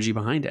the energy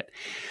behind it.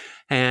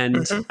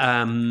 And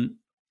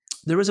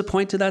there was a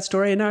point to that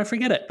story and now I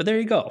forget it, but there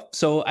you go.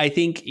 So I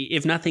think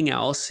if nothing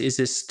else is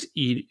just,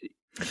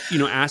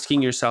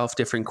 asking yourself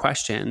different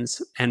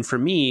questions. And for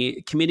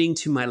me, committing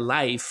to my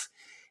life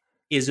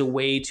is a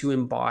way to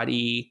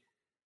embody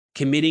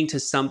committing to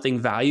something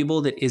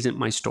valuable that isn't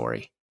my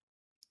story.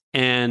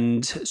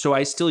 And so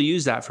I still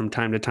use that from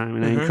time to time.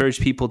 And I encourage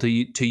people to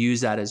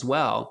use that as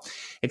well,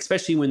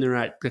 especially when they're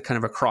at kind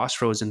of a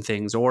crossroads in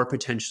things or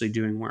potentially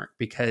doing work.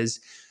 Because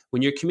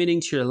when you're committing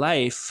to your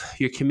life,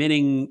 you're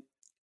committing,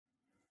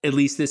 at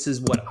least this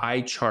is what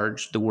I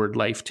charge the word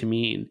life to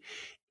mean,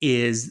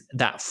 is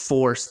that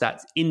force,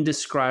 that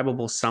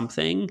indescribable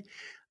something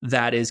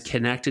that is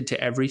connected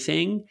to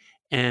everything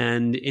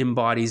and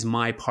embodies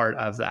my part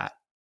of that.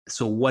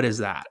 So what is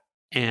that?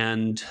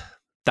 And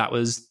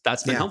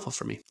that's been helpful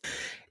for me.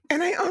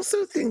 And I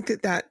also think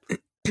that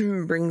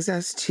brings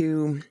us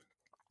to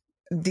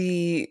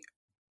okay,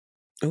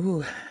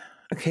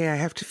 I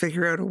have to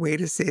figure out a way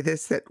to say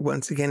this that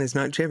once again is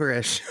not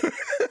gibberish.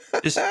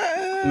 Just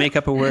make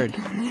up a word.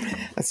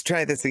 Let's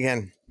try this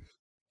again.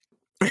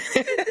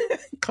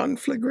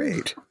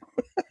 Conflagrate.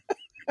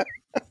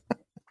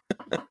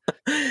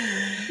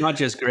 Not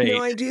just great.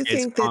 No, I do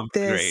think that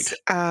this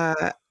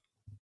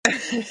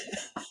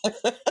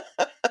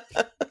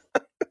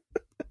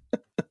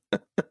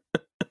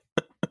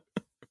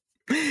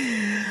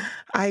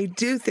I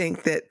do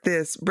think that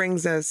this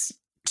brings us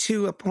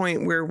to a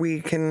point where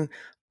we can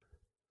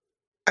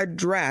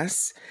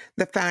address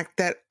the fact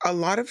that a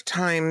lot of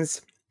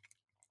times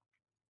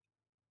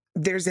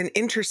there's an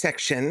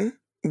intersection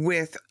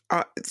with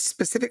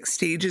specific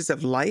stages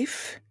of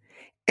life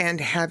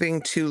and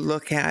having to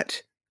look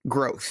at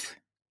growth.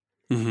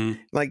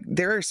 Like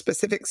there are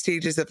specific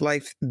stages of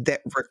life that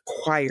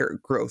require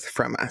growth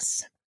from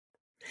us.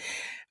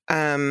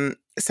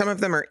 Some of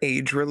them are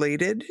age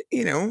related,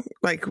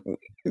 like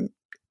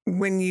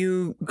when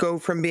you go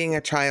from being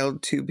a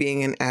child to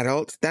being an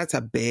adult, that's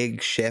a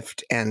big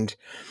shift. And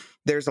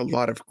there's a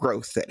lot of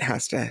growth that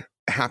has to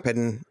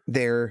happen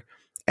there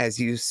as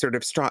you sort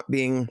of stop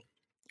being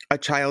a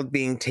child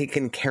being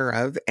taken care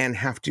of and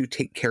have to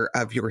take care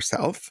of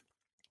yourself.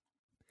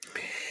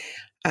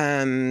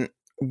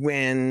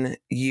 When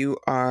you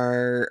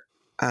are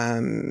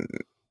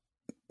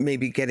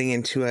maybe getting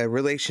into a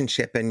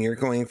relationship and you're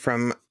going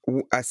from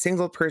a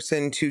single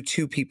person to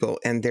two people,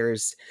 and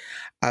there's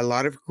a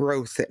lot of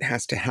growth that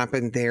has to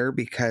happen there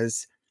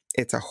because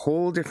it's a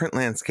whole different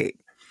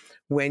landscape.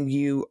 When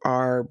you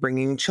are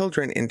bringing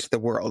children into the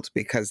world,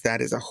 because that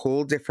is a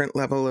whole different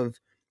level of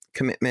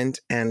commitment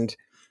and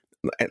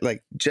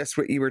like just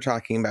what you were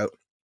talking about.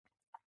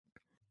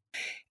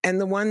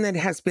 And the one that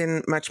has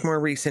been much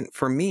more recent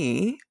for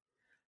me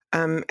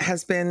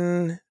has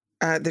been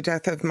the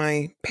death of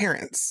my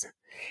parents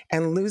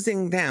and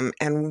losing them.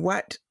 And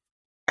what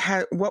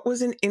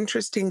was an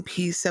interesting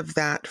piece of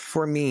that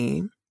for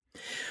me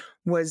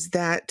was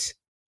that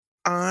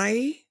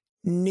I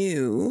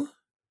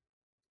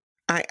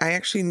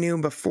actually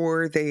knew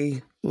before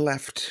they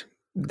left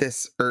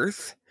this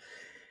earth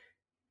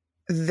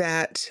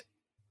that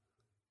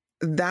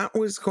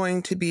was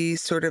going to be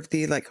sort of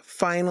the like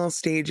final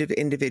stage of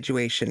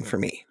individuation for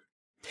me.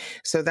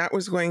 So that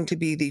was going to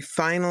be the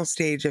final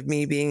stage of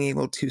me being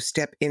able to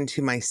step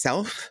into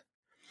myself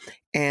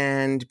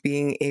and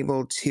being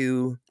able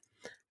to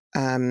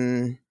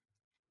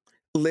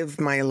live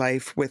my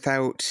life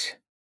without,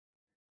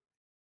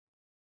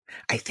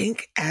 I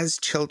think as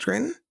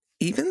children,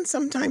 even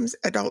sometimes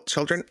adult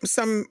children,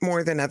 some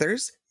more than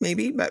others,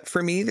 maybe, but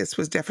for me, this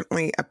was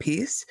definitely a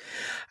piece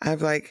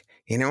of like,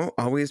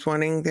 always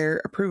wanting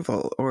their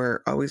approval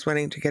or always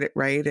wanting to get it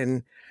right.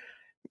 And,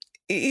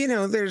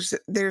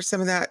 there's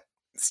some of that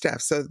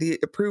stuff. So the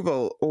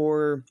approval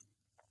or,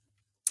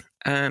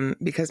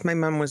 because my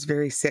mom was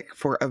very sick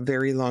for a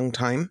very long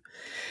time.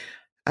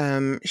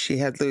 She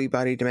had Lewy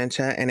body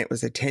dementia, and it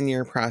was a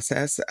 10-year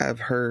process of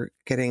her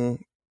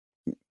getting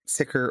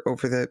sicker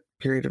over the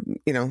period of,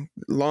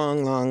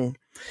 long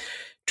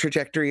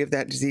trajectory of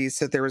that disease.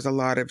 So there was a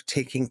lot of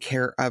taking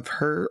care of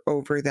her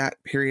over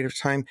that period of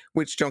time,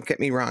 which, don't get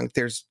me wrong,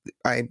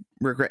 I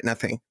regret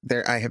nothing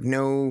there. I have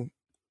no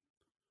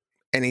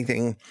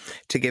anything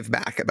to give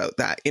back about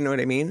that. You know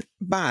what I mean?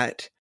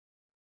 But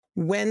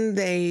when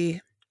they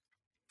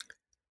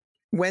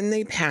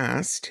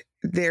passed,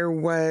 there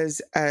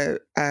was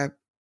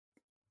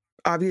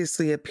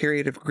obviously a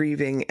period of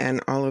grieving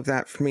and all of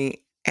that for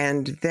me.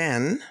 And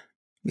then,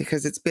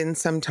 because it's been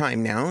some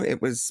time now,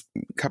 it was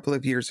a couple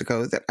of years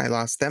ago that I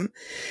lost them.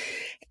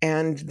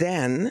 And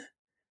then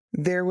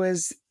there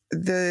was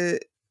the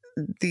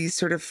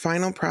sort of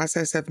final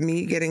process of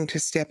me getting to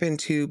step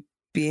into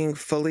being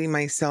fully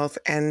myself.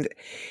 And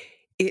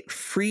it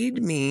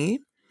freed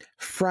me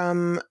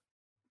from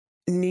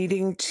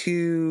needing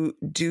to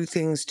do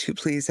things to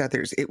please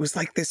others. It was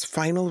like this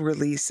final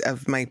release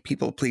of my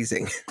people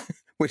pleasing,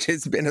 which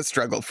has been a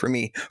struggle for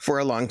me for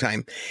a long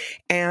time.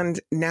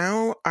 And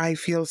now I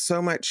feel so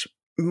much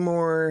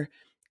more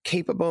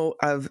capable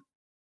of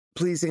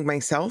pleasing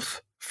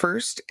myself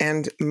first.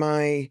 And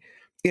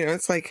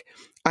it's like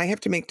I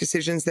have to make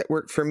decisions that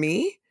work for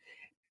me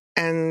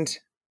and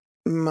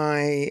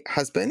my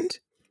husband.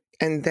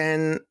 And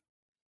then,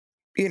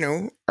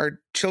 our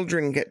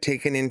children get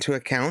taken into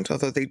account,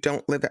 although they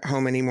don't live at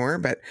home anymore,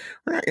 but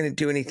we're not going to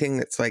do anything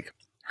that's like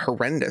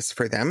horrendous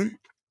for them.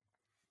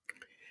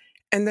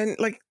 And then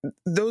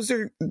those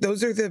are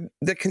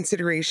the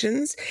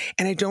considerations.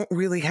 And I don't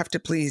really have to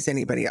please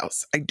anybody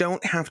else. I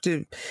don't have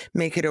to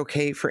make it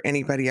okay for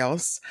anybody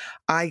else.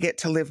 I get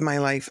to live my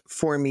life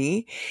for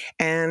me.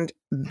 And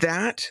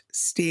that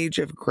stage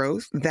of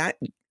growth, that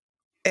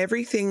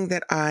everything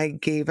that I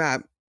gave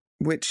up,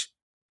 which,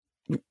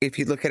 if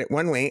you look at it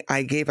one way,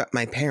 I gave up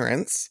my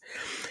parents.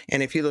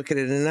 And if you look at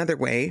it another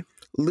way,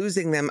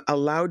 losing them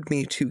allowed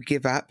me to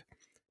give up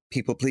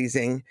people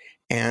pleasing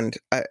and,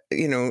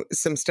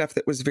 some stuff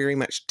that was very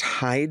much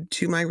tied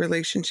to my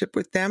relationship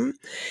with them.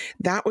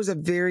 That was a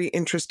very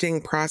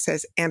interesting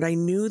process. And I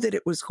knew that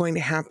it was going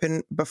to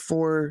happen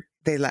before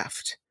they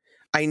left.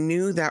 I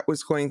knew that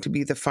was going to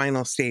be the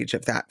final stage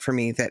of that for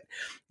me, that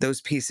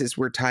those pieces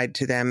were tied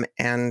to them,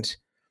 and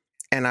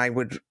I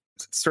would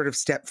sort of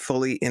step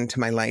fully into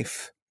my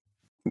life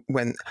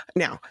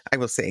now I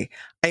will say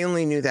I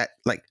only knew that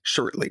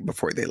shortly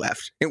before they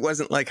left. It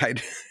wasn't like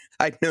I'd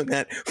known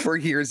that for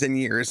years and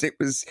years. It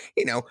was,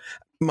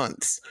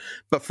 months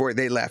before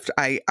they left.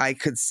 I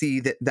could see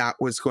that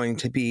was going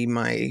to be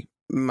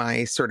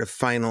my sort of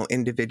final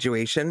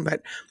individuation,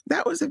 but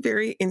that was a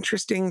very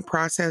interesting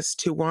process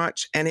to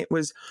watch. And it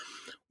was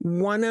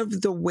one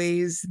of the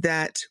ways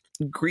that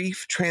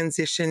grief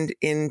transitioned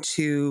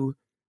into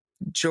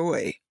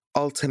joy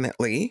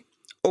ultimately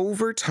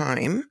over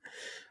time.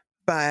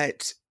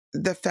 But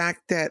the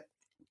fact that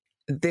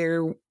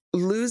they're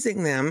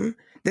losing them,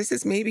 this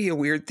is maybe a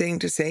weird thing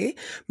to say,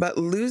 but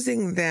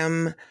losing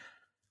them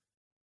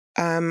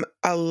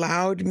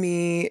allowed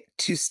me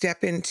to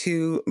step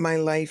into my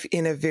life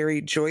in a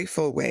very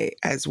joyful way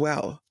as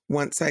well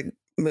once I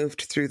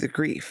moved through the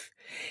grief.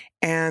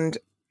 And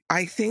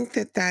I think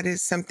that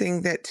is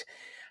something that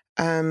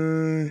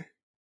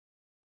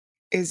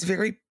is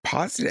very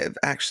positive,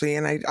 actually.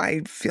 And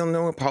I feel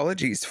no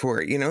apologies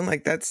for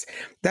it.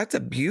 That's a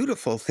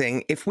beautiful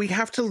thing. If we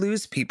have to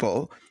lose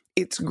people,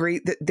 it's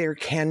great that there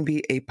can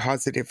be a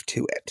positive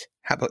to it.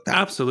 How about that?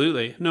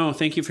 Absolutely. No,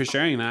 thank you for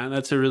sharing that.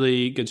 That's a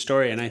really good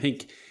story. And I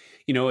think,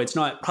 it's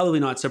probably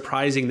not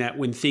surprising that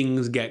when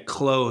things get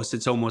close,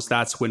 it's almost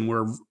that's when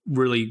we're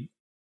really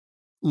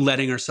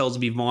letting ourselves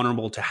be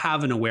vulnerable to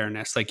have an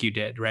awareness like you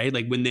did, right?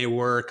 Like when they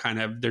were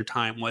their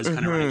time was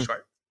kind of running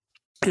short.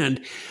 And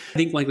I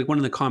think like one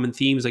of the common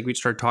themes, we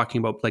start talking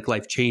about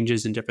life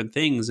changes and different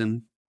things.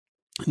 And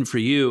for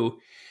you,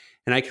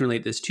 and I can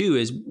relate this too,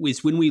 is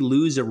when we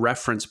lose a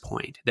reference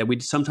point that we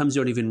sometimes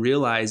don't even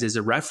realize is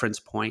a reference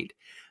point.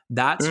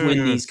 That's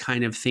when these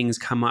kind of things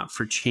come up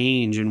for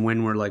change. And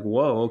when we're like,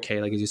 whoa, okay.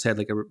 Like, as you said,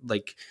 a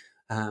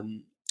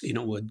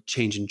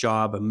change in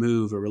job, a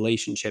move, a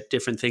relationship,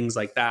 different things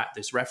like that.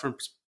 This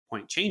reference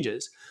point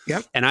changes.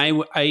 Yep. And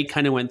I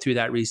kind of went through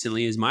that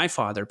recently as my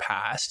father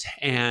passed,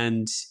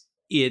 and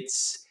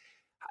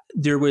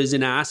there was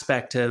an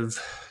aspect of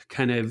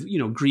kind of,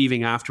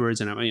 grieving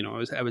afterwards. And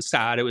I was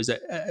sad. It was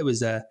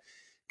a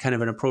kind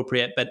of an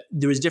appropriate, but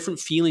there was different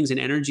feelings and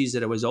energies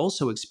that I was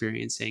also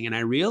experiencing. And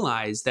I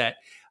realized that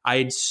I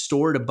had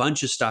stored a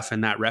bunch of stuff in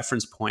that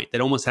reference point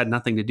that almost had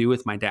nothing to do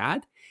with my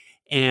dad.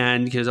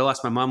 And because I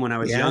lost my mom when I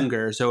was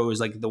younger, so it was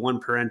like the one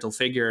parental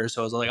figure.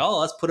 So I was like, oh,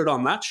 let's put it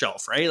on that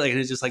shelf, right? And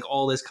it's just like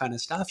all this kind of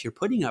stuff you're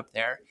putting up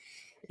there.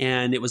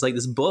 And it was like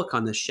this book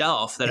on the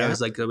shelf that I was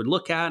like, I would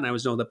look at, and I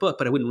was know the book,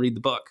 but I wouldn't read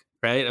the book,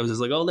 right? I was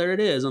just like, oh, there it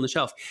is on the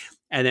shelf.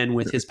 And then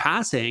with his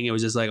passing, it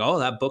was just like, oh,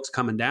 that book's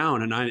coming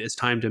down, and it's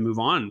time to move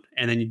on.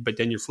 And then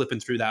you're flipping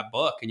through that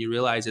book, and you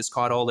realize it's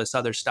got all this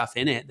other stuff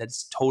in it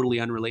that's totally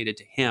unrelated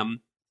to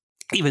him,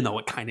 even though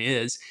it kind of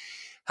is.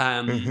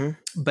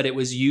 But it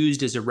was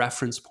used as a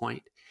reference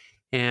point.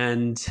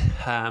 And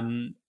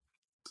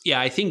Yeah,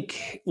 I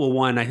think, well,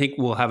 one, I think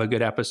we'll have a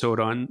good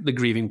episode on the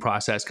grieving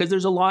process because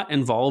there's a lot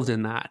involved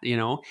in that, you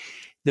know.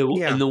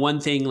 Yeah. And the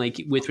one thing,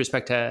 like with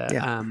respect to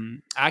Yeah.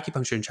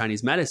 acupuncture and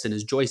Chinese medicine,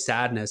 is joy,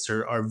 sadness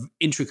are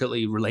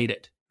intricately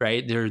related,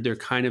 right? They're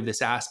kind of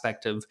this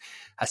aspect of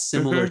a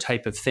similar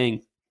type of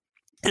thing,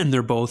 and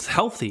they're both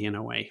healthy in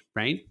a way,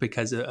 right?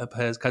 Because of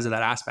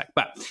that aspect.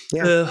 But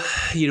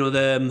you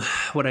know,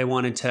 what I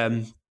wanted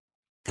to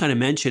kind of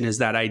mention is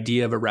that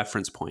idea of a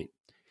reference point.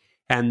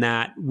 And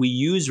that we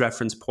use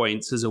reference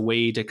points as a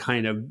way to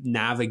kind of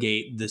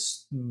navigate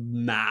this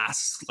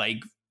mass,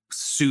 like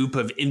soup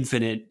of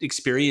infinite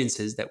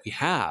experiences that we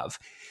have.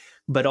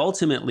 But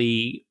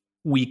ultimately,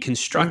 we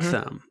construct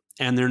them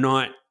and they're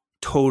not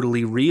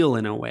totally real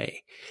in a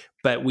way.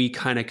 But we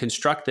kind of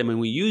construct them and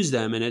we use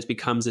them, and it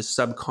becomes a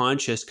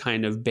subconscious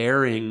kind of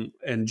bearing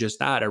and just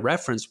that, a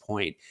reference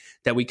point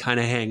that we kind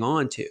of hang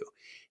on to.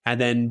 And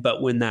then,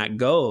 but when that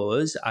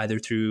goes, either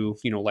through,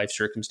 you know, life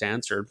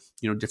circumstance or,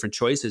 you know, different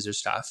choices or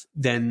stuff,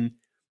 then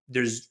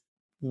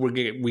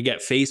we get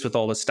faced with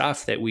all the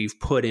stuff that we've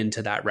put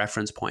into that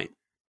reference point.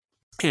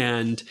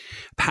 And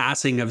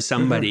passing of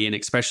somebody, and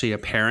especially a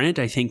parent,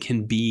 I think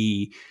can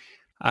be,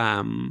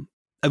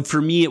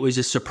 for me, it was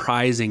just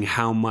surprising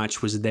how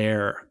much was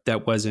there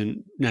that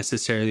wasn't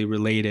necessarily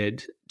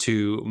related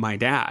to my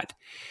dad.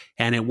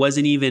 And it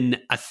wasn't even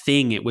a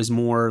thing. It was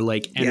more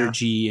like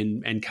energy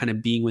and kind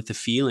of being with the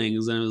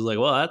feelings. And it was like,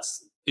 well,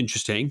 that's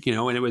interesting, you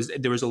know. And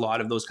there was a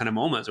lot of those kind of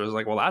moments where I was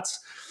like, well, that's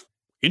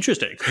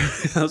interesting.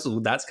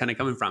 That's kind of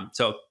coming from.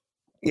 So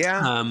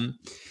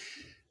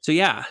so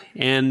yeah.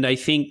 And I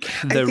think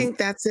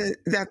that's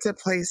a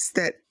place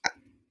that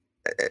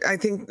I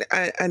think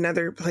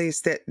another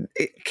place that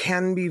it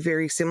can be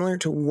very similar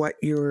to what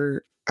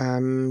you're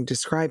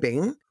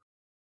describing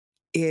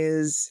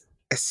is,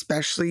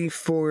 especially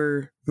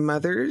for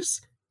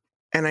mothers,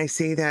 and I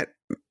say that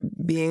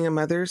being a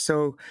mother,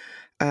 so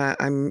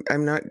I'm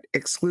not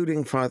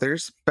excluding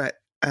fathers, but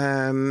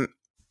I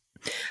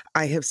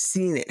have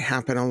seen it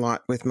happen a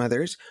lot with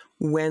mothers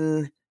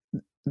when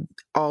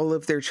all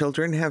of their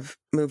children have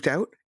moved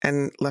out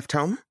and left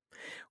home,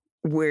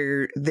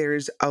 where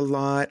there's a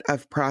lot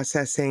of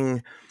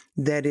processing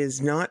that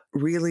is not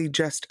really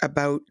just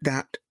about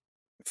that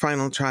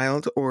final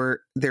child or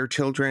their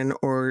children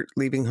or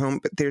leaving home,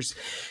 but there's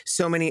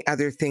so many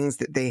other things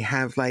that they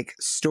have like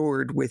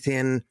stored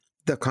within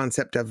the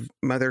concept of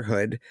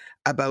motherhood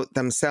about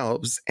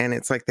themselves, and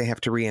it's like they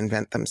have to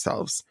reinvent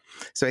themselves.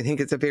 So I think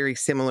it's a very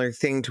similar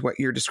thing to what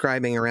you're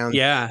describing around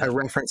a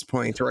reference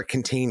point or a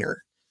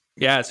container.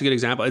 Yeah, it's a good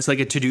example. It's like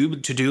a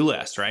to-do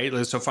list, right?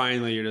 So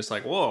finally you're just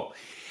like, whoa.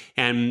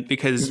 And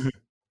because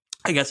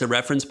I guess a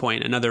reference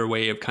point, another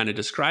way of kind of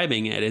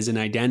describing it is an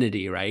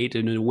identity, right?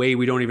 And in a way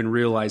we don't even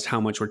realize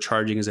how much we're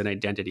charging as an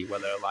identity,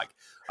 whether like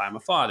I'm a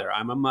father,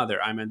 I'm a mother,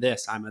 I'm a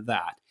this, I'm a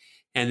that.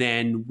 And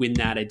then when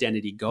that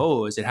identity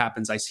goes, it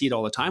happens. I see it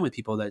all the time with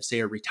people that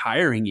say are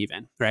retiring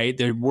even, right?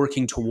 They're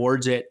working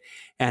towards it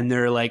and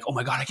they're like, oh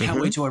my God, I can't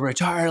wait till I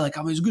retire. Like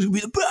I'm going to be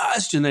the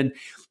best. And then,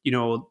 you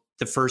know,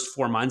 the first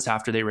 4 months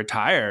after they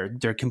retire,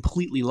 they're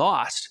completely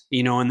lost,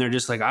 you know, and they're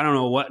just like, I don't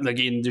know what, like,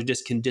 they're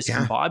just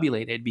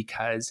discombobulated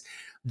because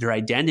their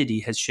identity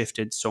has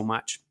shifted so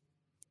much.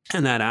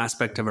 And that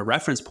aspect of a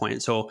reference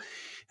point. So,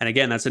 and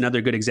again, that's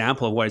another good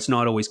example of why it's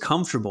not always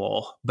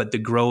comfortable, but the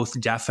growth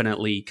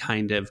definitely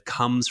kind of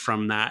comes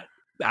from that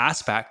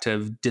aspect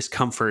of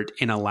discomfort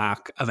in a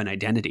lack of an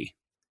identity.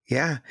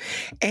 Yeah.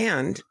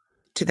 And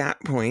to that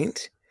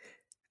point,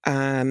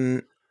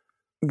 when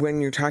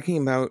you're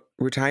talking about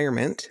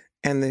retirement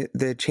and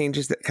the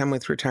changes that come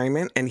with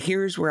retirement, and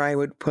here's where I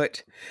would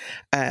put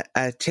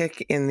a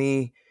tick in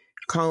the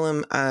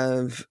column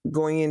of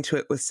going into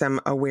it with some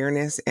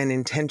awareness and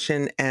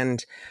intention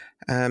and,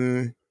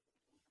 you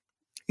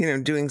know,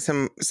 doing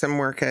some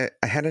work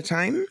ahead of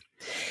time.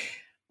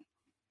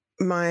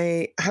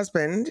 My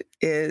husband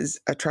is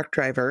a truck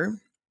driver,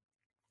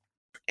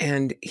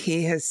 and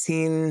he has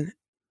seen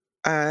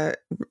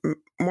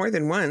more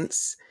than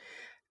once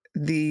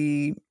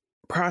the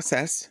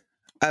process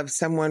of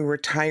someone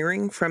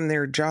retiring from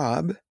their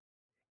job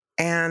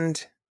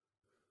and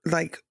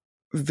like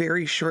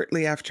very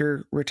shortly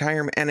after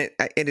retirement. And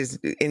it is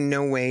in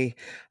no way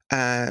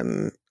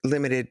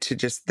limited to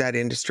just that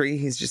industry.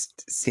 He's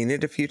just seen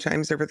it a few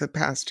times over the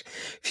past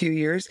few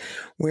years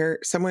where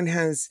someone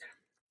has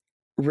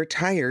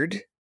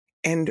retired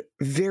and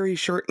very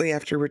shortly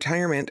after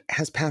retirement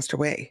has passed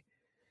away.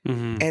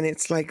 And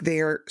it's like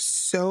they are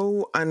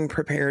so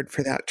unprepared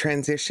for that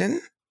transition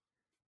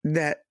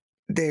that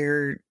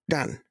they're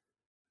done.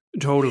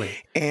 Totally.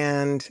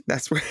 And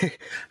that's where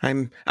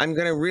I'm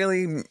going to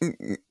really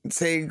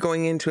say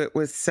going into it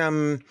with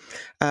some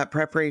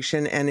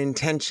preparation and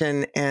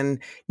intention and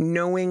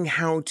knowing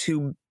how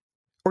to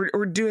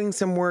or doing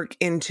some work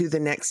into the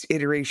next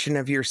iteration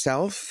of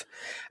yourself,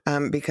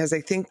 because I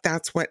think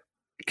that's what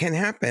can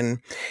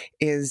happen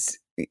is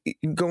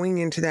going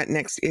into that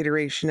next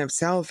iteration of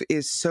self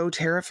is so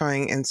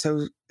terrifying and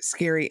so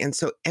scary and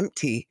so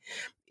empty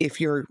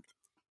if you're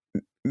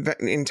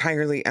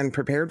entirely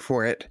unprepared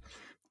for it.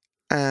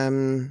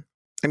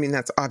 I mean,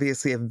 that's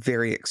obviously a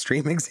very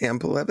extreme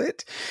example of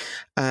it.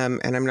 And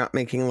I'm not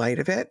making light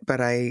of it, but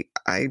and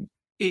I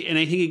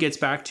think it gets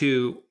back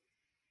to,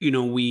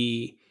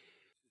 we,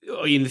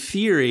 in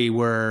theory,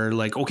 we're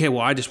like, okay,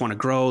 well, I just want to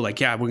grow. Like,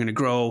 yeah, we're going to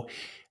grow.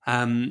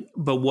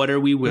 But what are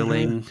we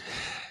willing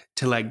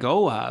to let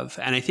go of?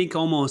 And I think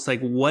almost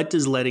like, what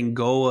does letting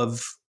go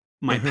of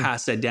my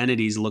past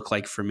identities look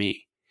like for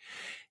me?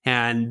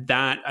 And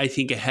that, I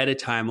think, ahead of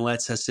time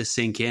lets us to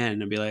sink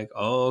in and be like,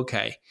 oh,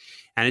 okay.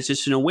 And it's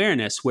just an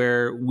awareness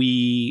where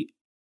we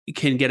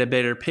can get a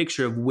better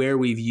picture of where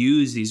we've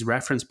used these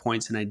reference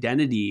points and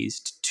identities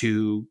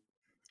to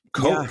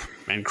cope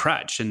and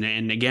crutch.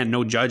 And again,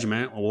 no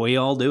judgment. We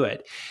all do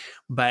it.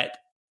 But,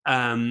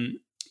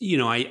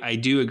 I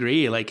do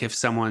agree. Like if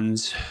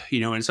someone's,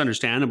 it's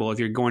understandable if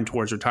you're going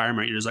towards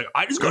retirement, you're just like,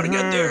 I just got to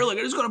get there. Like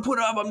I just got to put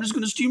up, I'm just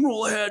going to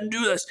steamroll ahead and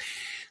do this.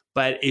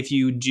 But if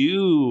you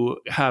do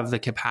have the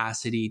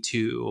capacity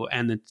to,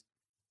 and the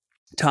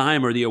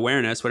time or the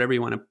awareness, however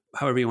you want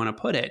to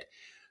put it,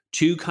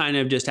 to kind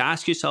of just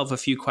ask yourself a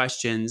few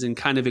questions and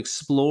kind of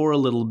explore a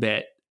little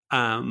bit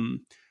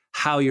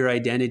how your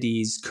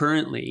identities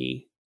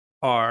currently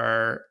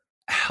are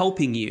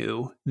helping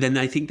you, then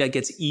I think that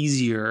gets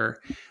easier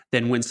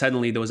than when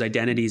suddenly those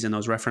identities and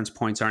those reference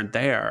points aren't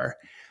there,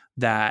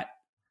 that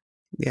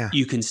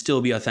you can still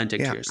be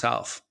authentic to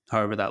yourself,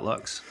 however that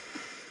looks.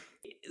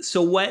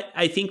 So what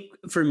I think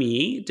for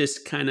me,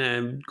 just kind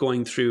of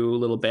going through a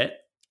little bit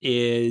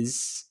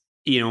is,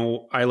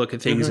 I look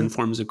at things in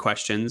forms of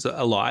questions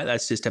a lot.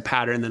 That's just a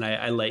pattern that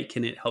I like,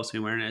 and it helps me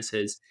awareness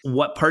is,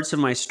 what parts of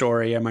my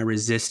story am I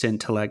resistant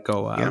to let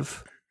go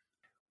of?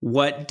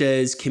 What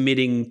does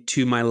committing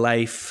to my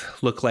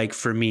life look like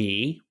for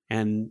me?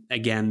 And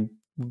again,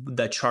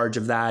 the charge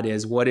of that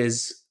is, what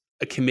is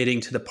committing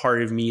to the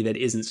part of me that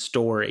isn't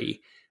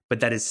story,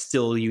 but that is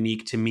still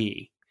unique to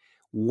me?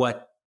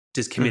 What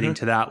does committing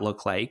to that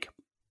look like?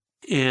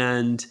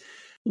 And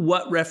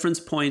what reference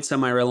points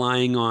am I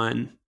relying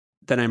on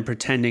that I'm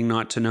pretending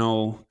not to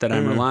know that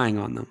I'm relying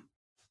on them?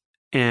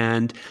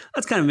 And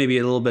that's kind of maybe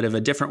a little bit of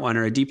a different one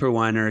or a deeper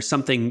one, or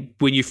something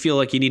when you feel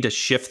like you need to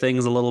shift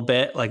things a little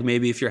bit. Like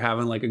maybe if you're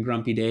having like a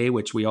grumpy day,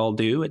 which we all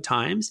do at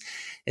times,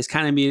 it's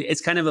kind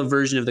of a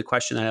version of the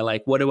question that I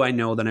like. What do I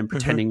know that I'm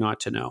pretending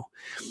not to know?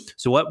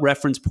 So what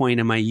reference point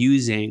am I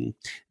using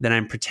that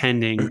I'm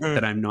pretending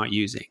that I'm not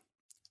using?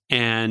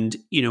 And,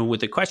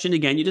 with the question,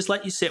 again, you just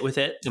let you sit with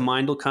it. The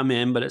mind will come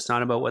in, but it's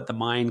not about what the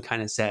mind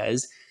kind of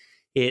says.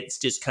 It's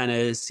just kind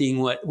of seeing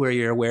where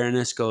your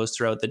awareness goes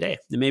throughout the day.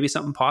 And maybe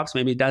something pops,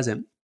 maybe it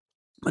doesn't.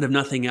 But if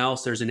nothing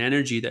else, there's an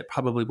energy that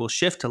probably will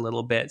shift a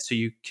little bit, so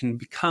you can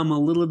become a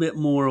little bit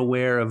more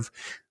aware of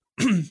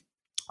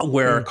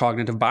where our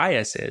cognitive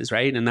bias is,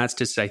 right? And that's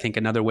just, I think,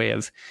 another way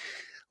of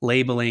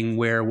labeling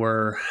where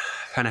we're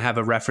kind of have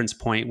a reference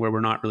point where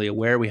we're not really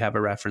aware we have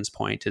a reference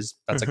point. Is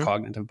that's a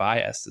cognitive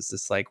bias. It's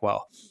just like,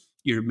 well,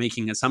 you're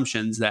making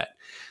assumptions that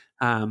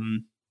are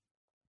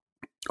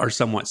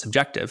somewhat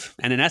subjective.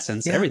 And in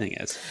essence, everything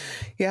is.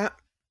 Yeah.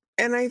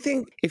 And I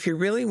think if you're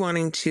really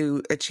wanting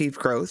to achieve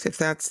growth, if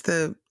that's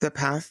the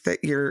path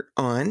that you're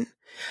on,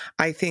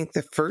 I think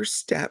the first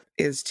step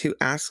is to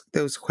ask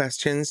those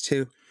questions,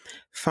 to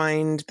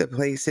find the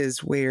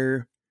places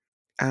where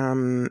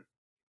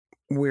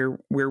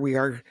we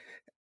are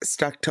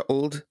stuck to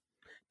old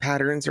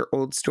patterns or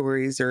old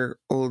stories or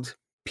old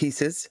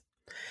pieces,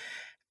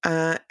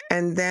 and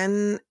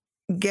then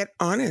get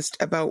honest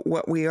about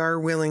what we are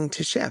willing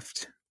to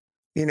shift.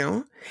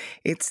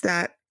 It's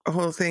that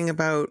whole thing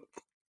about,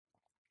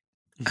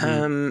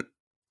 you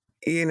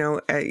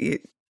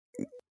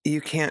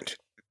can't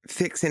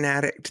fix an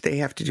addict; they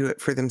have to do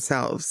it for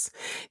themselves.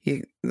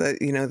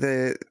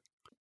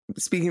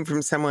 Speaking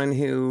from someone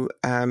who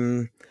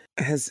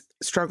has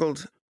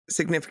struggled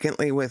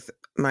significantly with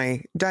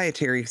my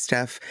dietary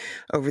stuff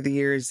over the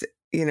years,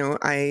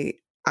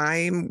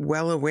 I'm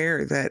well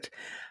aware that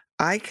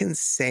I can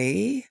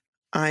say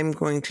I'm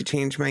going to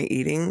change my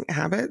eating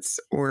habits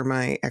or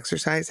my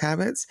exercise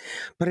habits,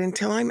 but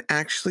until I'm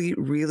actually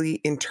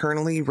really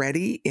internally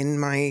ready in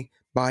my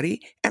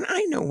body, and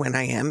I know when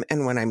I am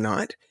and when I'm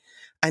not,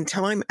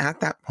 until I'm at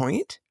that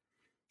point,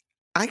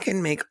 I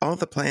can make all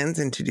the plans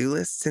and to-do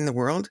lists in the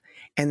world,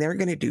 and they're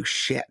going to do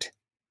shit.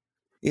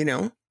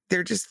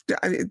 They're just,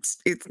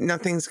 it's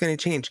nothing's going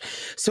to change.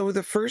 So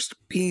the first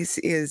piece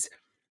is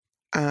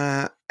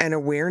an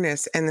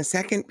awareness. And the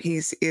second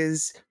piece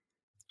is,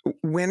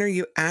 when are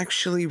you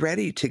actually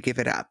ready to give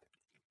it up?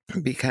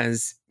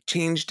 Because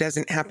change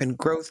doesn't happen.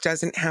 Growth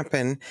doesn't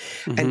happen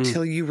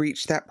until you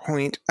reach that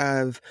point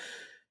of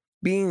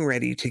being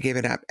ready to give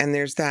it up. And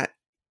there's that,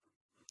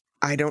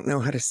 I don't know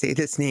how to say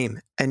this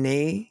name,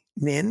 Anaïs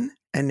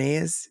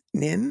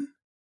Nin.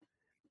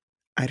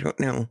 I don't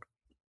know.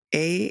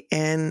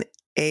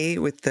 A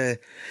with the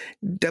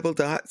double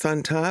dots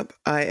on top,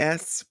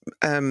 IS,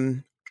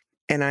 NIN.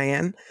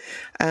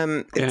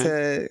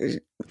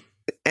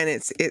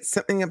 It's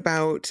something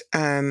about,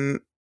 I'm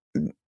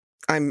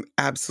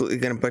absolutely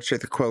going to butcher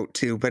the quote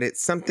too, but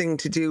it's something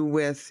to do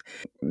with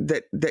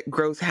that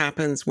growth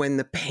happens when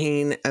the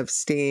pain of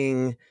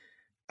staying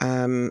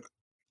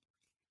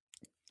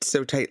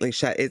so tightly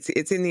shut.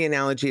 It's in the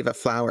analogy of a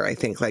flower. I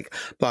think like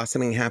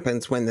blossoming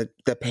happens when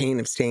the pain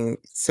of staying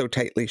so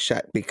tightly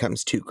shut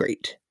becomes too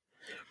great.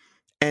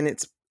 And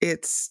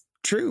it's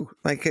true.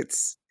 Like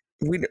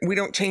we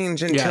don't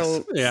change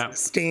until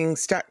staying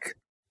stuck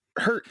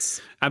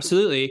hurts.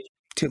 Absolutely.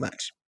 Too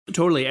much.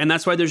 Totally. And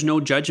that's why there's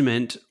no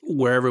judgment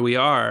wherever we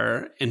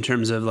are in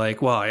terms of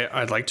like, well,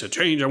 I'd like to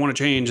change. I want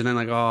to change. And then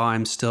like, oh,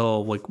 I'm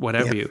still like,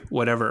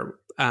 whatever.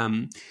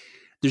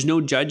 There's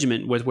no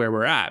judgment with where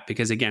we're at,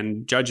 because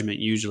again, judgment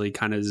usually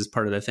kind of is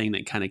part of the thing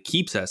that kind of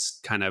keeps us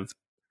kind of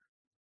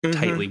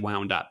tightly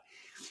wound up.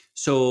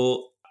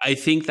 So I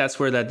think that's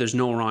where there's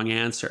no wrong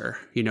answer,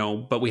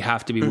 but we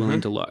have to be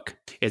willing to look.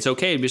 It's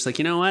okay to be just like,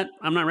 you know what?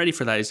 I'm not ready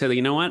for that. You say,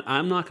 you know what?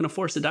 I'm not going to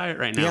force a diet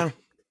right now,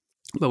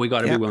 but we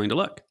got to be willing to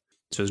look.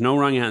 So there's no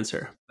wrong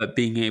answer, but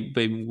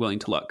being willing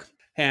to look.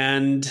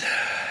 And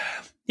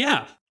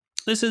yeah,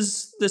 this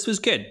was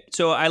good.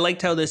 So I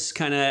liked how this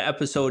kind of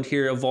episode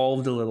here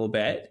evolved a little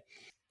bit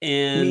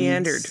and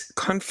meandered,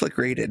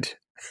 conflagrated.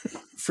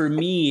 For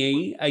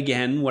me,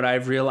 again, what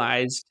I've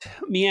realized,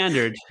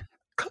 meandered.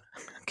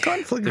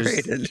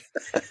 Conflagrated.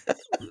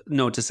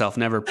 Note to self: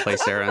 never play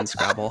Sarah in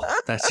Scrabble.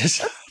 That's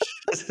just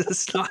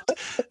it's not.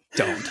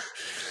 Don't.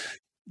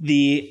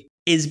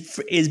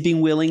 Is being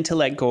willing to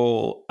let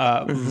go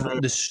of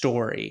the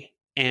story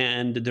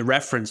and the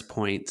reference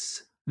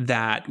points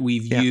that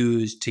we've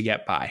used to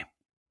get by,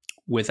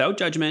 without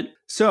judgment.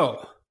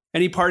 So,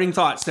 any parting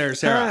thoughts there,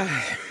 Sarah?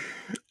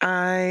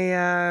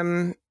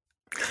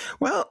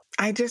 Well,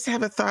 I just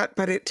have a thought,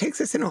 but it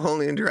takes us in a whole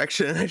new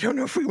direction. I don't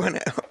know if we want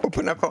to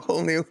open up a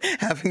whole new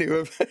avenue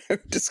of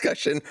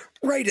discussion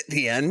right at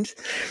the end.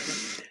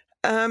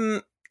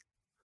 Do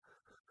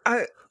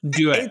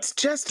it. It's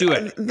just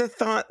the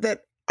thought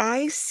that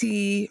I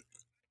see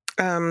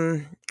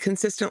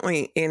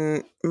consistently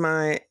in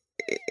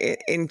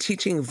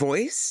teaching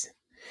voice.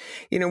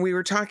 We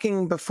were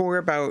talking before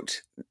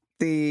about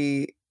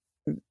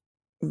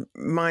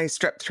my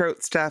strep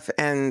throat stuff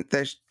and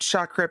the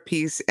chakra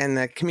piece and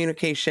the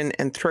communication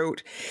and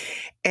throat.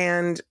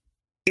 And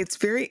it's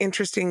very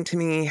interesting to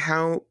me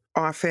how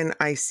often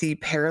I see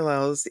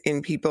parallels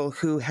in people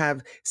who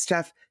have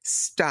stuff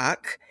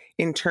stuck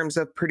in terms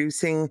of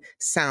producing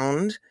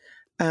sound,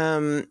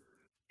 and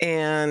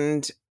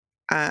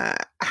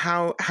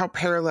how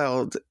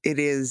paralleled it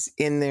is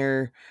in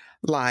their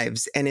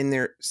lives and in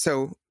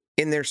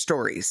their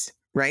stories,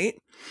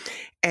 right?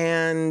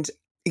 And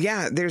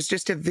yeah, there's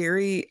just a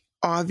very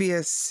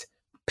obvious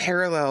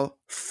parallel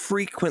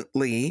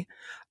frequently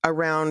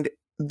around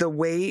the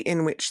way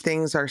in which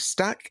things are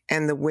stuck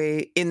and the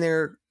way in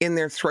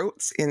their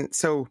throats.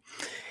 So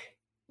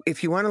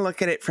if you want to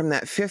look at it from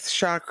that fifth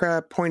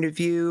chakra point of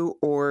view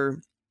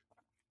or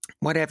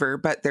whatever,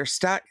 but they're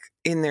stuck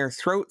in their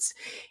throats.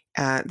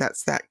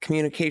 That's that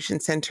communication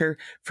center.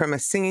 From a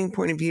singing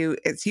point of view,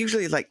 it's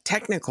usually like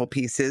technical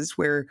pieces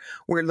where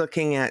we're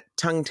looking at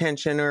tongue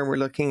tension or we're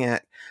looking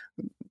at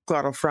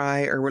glottal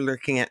fry or we're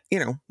looking at,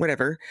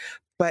 whatever.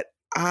 But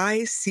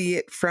I see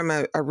it from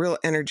a real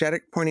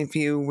energetic point of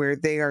view where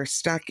they are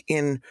stuck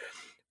in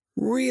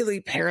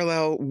really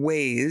parallel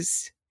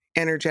ways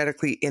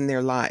energetically in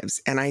their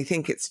lives. And I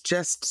think it's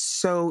just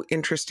so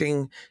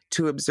interesting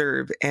to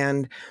observe.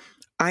 And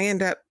I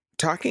end up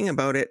talking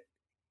about it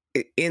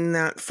in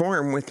that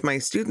form with my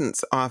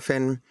students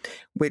often,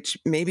 which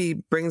maybe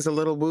brings a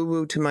little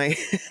woo-woo to my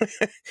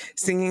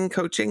singing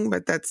coaching,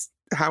 but that's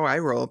how I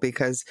roll,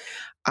 because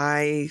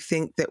I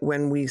think that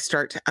when we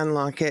start to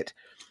unlock it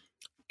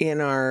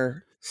in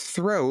our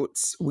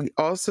throats, we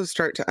also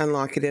start to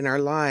unlock it in our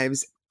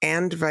lives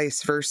and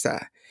vice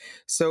versa.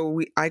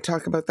 So I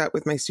talk about that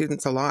with my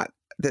students a lot,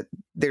 that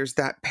there's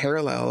that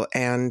parallel.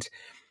 And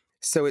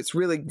so it's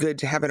really good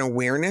to have an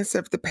awareness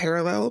of the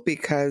parallel,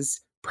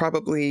 because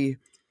probably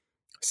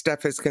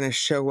stuff is going to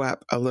show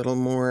up a little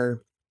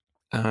more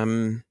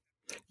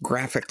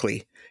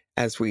graphically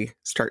as we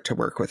start to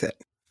work with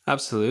it.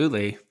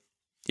 Absolutely.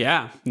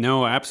 Yeah,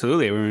 no,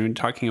 absolutely. We were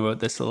talking about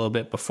this a little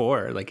bit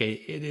before. Like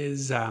it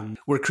is,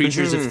 we're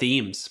creatures of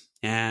themes,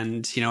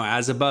 and,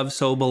 as above,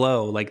 so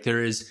below. Like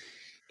things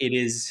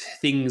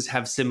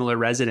have similar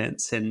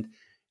resonance. And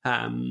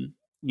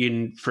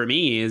for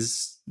me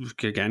is,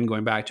 again,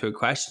 going back to a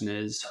question,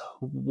 is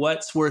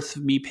what's worth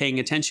me paying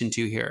attention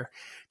to here?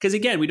 Because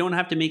again, we don't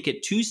have to make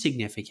it too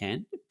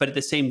significant, but at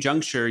the same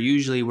juncture,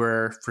 usually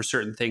we're, for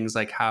certain things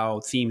like how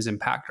themes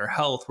impact our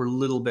health, we're a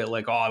little bit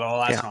like, oh, no,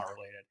 that's not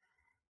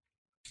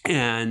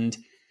related.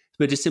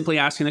 But just simply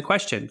asking the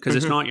question, because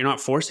it's not, you're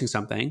not forcing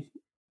something.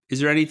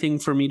 Is there anything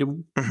for me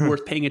to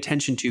worth paying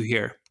attention to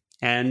here?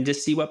 And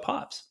just see what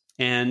pops.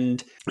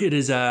 And it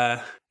is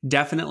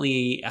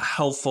definitely a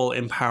helpful,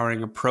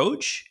 empowering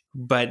approach.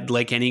 But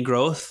like any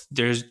growth,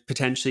 there's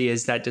potentially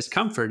is that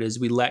discomfort as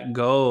we let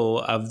go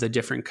of the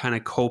different kind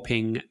of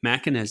coping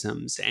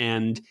mechanisms.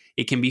 And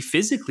it can be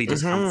physically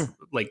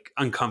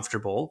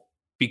uncomfortable,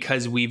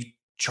 because we've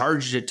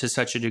charged it to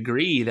such a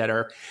degree that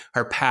our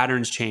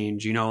patterns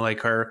change,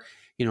 like our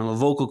the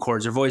vocal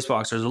cords or voice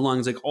box or the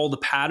lungs, like all the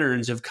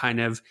patterns have kind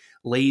of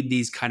laid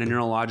these kind of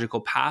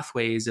neurological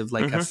pathways of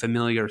like a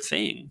familiar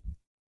thing.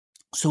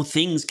 So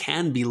things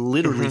can be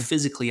literally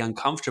physically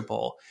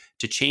uncomfortable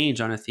to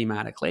change on a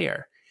thematic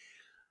layer.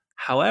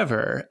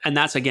 However, and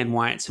that's again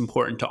why it's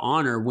important to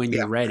honor when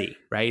you're ready,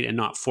 right? And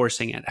not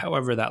forcing it,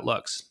 however that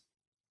looks.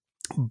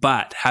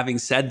 But having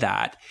said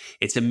that,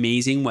 it's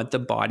amazing what the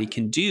body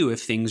can do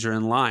if things are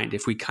in line.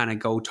 If we kind of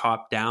go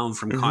top down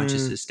from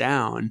consciousness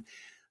down,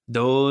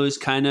 those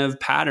kind of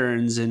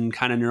patterns and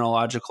kind of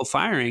neurological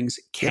firings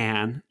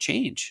can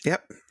change.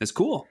 Yep. That's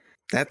cool.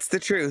 That's the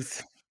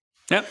truth.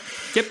 Yep.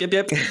 There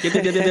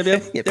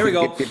we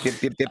go.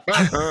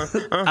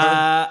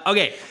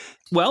 Okay.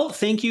 Well,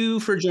 thank you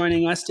for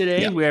joining us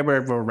today. Yep.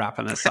 We're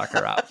wrapping this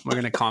sucker up. We're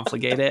going to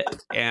confligate it.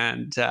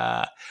 And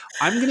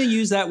I'm going to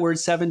use that word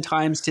 7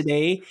 times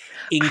today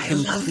in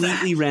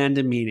completely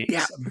random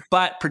meanings.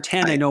 But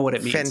pretend I know what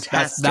it means.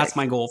 That's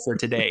my goal for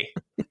today.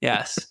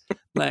 Yes.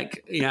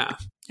 Like, I'm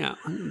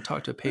going to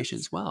talk to a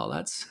patient as well.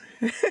 That's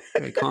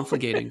very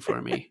confligating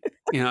for me.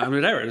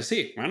 Whatever. To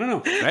see. I don't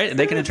know. Right? And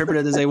they can interpret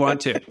it as they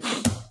want to.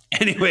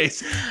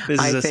 Anyways,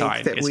 this is a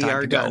sign. That we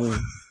are done.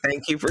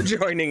 Thank you for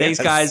joining us. Thanks,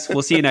 guys.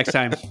 We'll see you next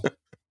time.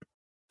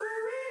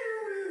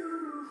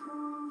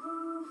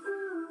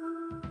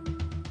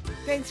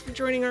 Thanks for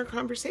joining our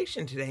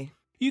conversation today.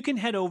 You can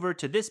head over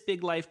to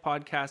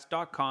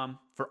thisbiglifepodcast.com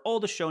for all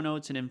the show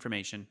notes and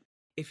information.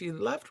 If you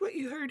loved what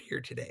you heard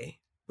here today,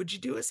 would you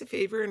do us a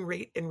favor and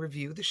rate and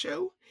review the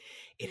show?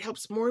 It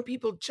helps more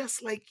people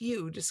just like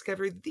you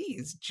discover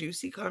these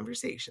juicy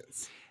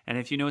conversations. And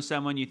if you know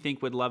someone you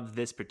think would love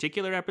this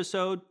particular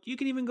episode, you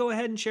can even go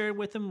ahead and share it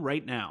with them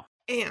right now.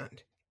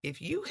 And if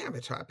you have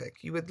a topic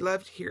you would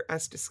love to hear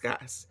us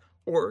discuss,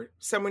 or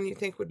someone you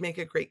think would make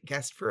a great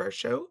guest for our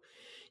show,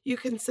 you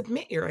can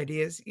submit your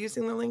ideas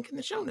using the link in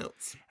the show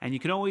notes. And you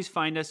can always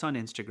find us on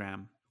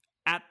Instagram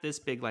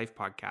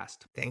 @ThisBigLifePodcast.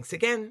 Thanks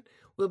again.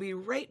 We'll be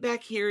right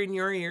back here in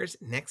your ears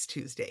next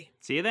Tuesday.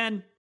 See you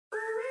then.